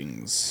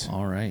ratings.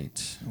 All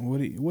right. What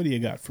do you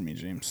got for me,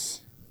 James?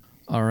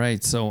 All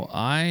right, so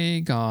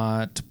I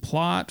got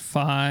plot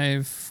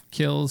 5,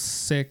 kills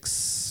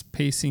 6,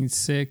 pacing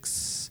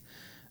 6,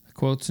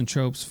 quotes and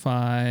tropes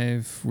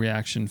 5,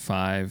 reaction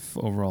 5,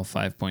 overall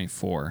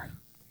 5.4,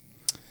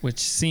 which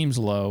seems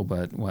low,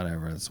 but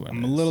whatever. That's what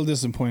I'm a little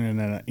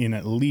disappointed in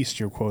at least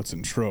your quotes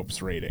and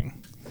tropes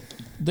rating.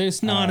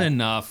 There's not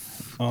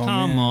enough.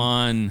 Come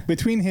on.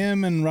 Between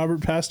him and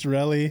Robert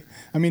Pastorelli,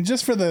 I mean,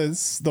 just for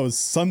those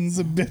sons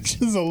of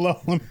bitches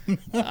alone,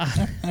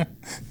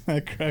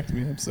 that cracked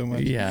me up so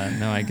much. Yeah,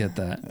 no, I get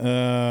that.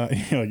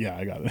 Yeah,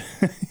 I got it.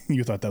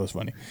 You thought that was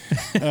funny.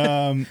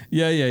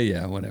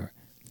 Yeah, whatever.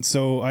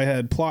 So I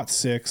had plot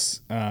 6,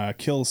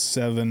 kills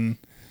 7,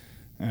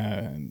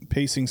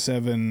 pacing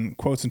 7,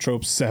 quotes and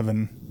tropes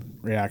 7,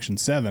 reaction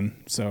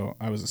 7. So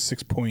I was a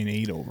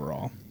 6.8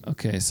 overall.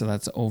 Okay, so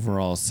that's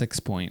overall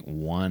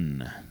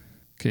 6.1.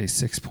 Okay,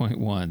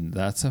 6.1.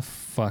 That's a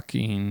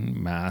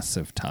fucking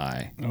massive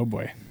tie. Oh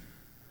boy.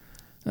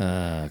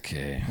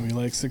 Okay. We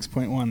like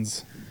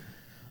 6.1s.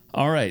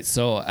 All right,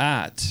 so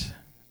at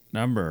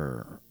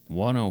number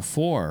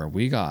 104,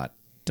 we got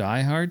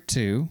Die Hard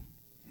 2,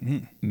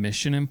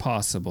 Mission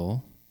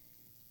Impossible,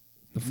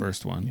 the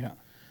first one. Yeah.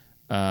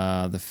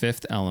 The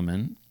Fifth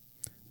Element,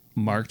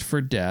 Marked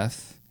for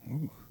Death,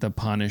 The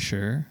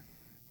Punisher,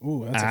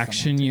 that's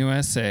Action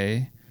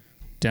USA,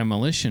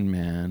 Demolition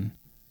Man,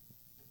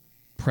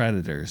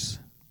 Predators.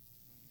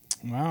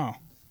 Wow.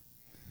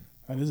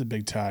 That is a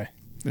big tie.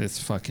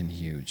 It's fucking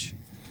huge.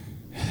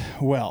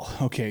 Well,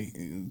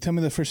 okay. Tell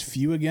me the first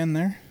few again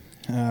there.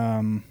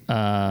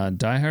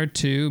 Die Hard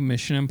 2,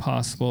 Mission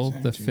Impossible,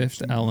 The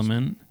Fifth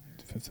Element,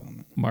 Fifth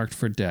Element, Marked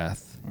for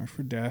Death. Marked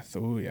for Death.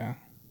 Oh, yeah.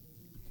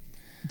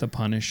 The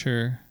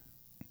Punisher,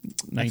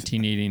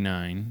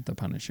 1989, The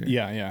Punisher.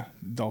 Yeah.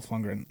 Dolph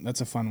Lundgren.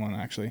 That's a fun one,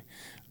 actually.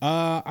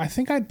 I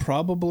think I'd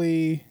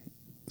probably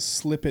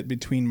slip it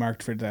between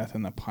Marked for Death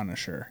and The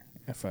Punisher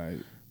if I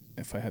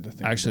had to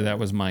think. Actually, that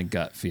was my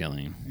gut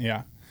feeling.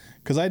 Yeah.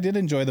 Because I did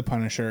enjoy The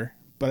Punisher,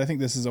 but I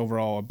think this is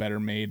overall a better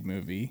made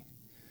movie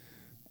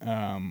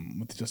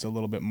with just a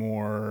little bit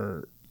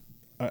more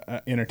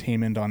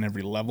entertainment on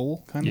every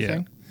level kind of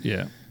thing.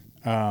 Yeah.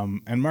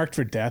 And Marked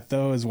for Death,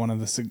 though, is one of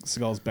the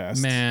Seagal's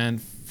best. Man,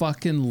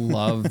 fucking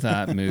love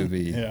that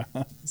movie. Yeah.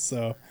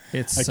 So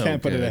it's I so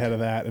can't put good. it ahead of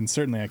that, and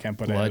certainly I can't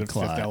put it ahead of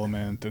Blood Fifth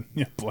Element and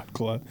Blood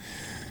Clot.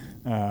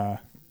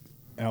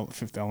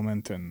 Fifth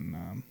Element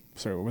and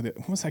sorry,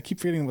 what was I keep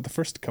forgetting what the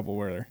first couple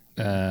were there.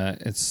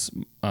 It's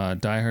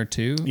Die Hard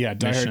 2. Yeah,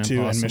 Die Hard 2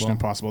 and Mission Impossible.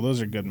 Impossible.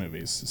 Those are good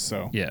movies.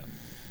 So yeah,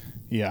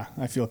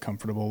 I feel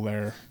comfortable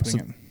there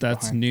putting it.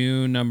 That's behind.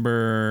 new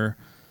number.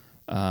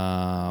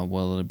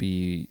 It'll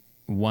be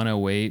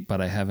 108,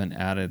 but I haven't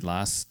added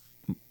last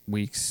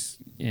week's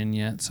in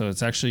yet, so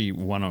it's actually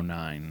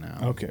 109 now.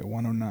 Okay,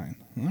 109.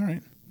 All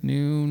right.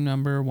 New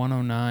number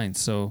 109.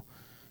 So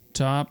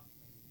top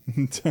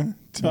 150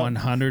 top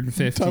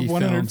 150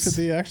 films.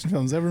 action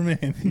films ever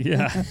made.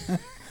 Yeah.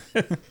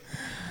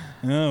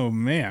 Oh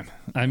man.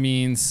 I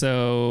mean,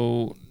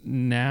 so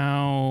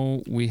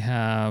now we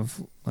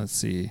have, let's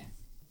see.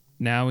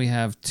 Now we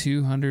have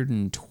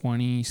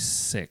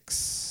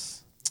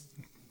 226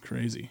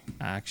 crazy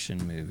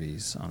action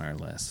movies on our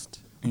list.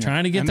 Yeah.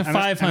 Trying to get to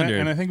 500.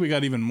 And I think we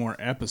got even more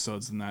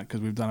episodes than that because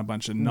we've done a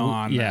bunch of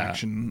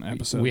non-action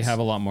episodes. We have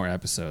a lot more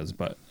episodes,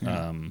 but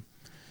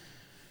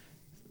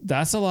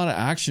that's a lot of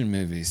action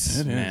movies.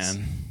 It man. is.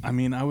 I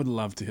mean, I would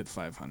love to hit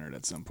 500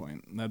 at some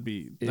point. That'd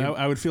be.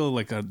 I would feel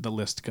like the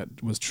list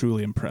was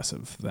truly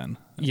impressive then.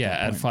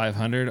 At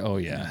 500. Oh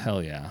yeah,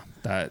 hell yeah.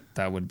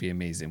 That would be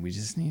amazing. We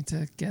just need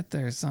to get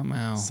there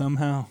somehow.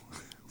 Somehow.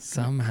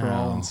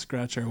 Crawl and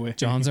scratch our way.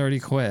 John's already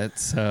quit,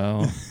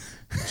 so.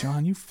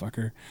 John, you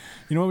fucker.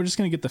 You know what? We're just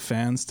gonna get the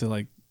fans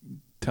to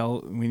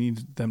we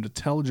need them to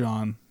tell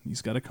John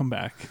he's got to come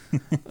back.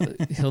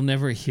 He'll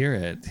never hear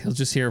it. He'll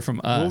just hear it from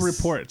us. We'll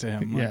report to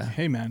him. Yeah.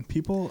 Hey man,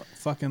 people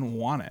fucking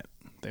want it.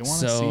 They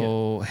want to see it.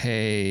 So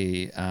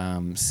hey,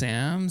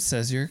 Sam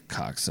says you're a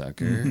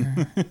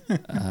cocksucker.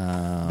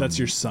 That's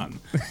your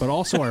son, but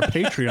also our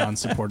Patreon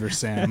supporter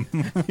Sam.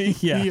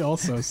 He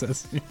also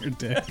says you're a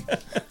dick.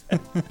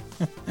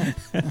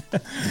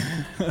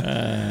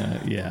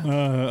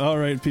 All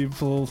right,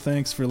 people.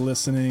 Thanks for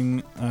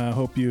listening.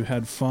 Hope you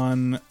had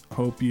fun.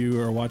 Hope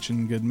you are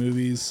watching good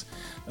movies.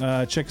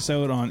 Check us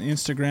out on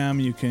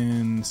Instagram. You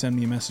can send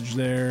me a message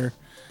there.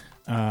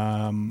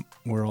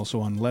 We're also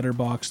on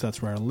Letterboxd.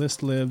 That's where our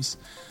list lives.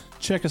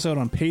 Check us out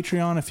on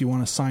Patreon if you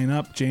want to sign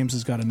up. James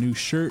has got a new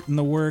shirt in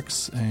the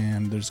works,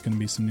 and there's going to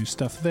be some new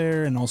stuff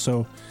there. And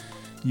also,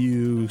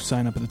 you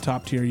sign up at the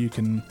top tier, you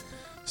can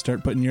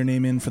start putting your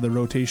name in for the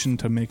rotation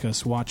to make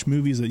us watch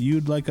movies that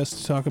you'd like us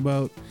to talk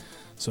about.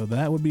 So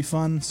that would be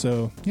fun.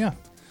 So, yeah.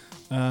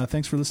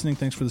 Thanks for listening.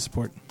 Thanks for the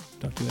support.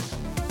 Talk to you later.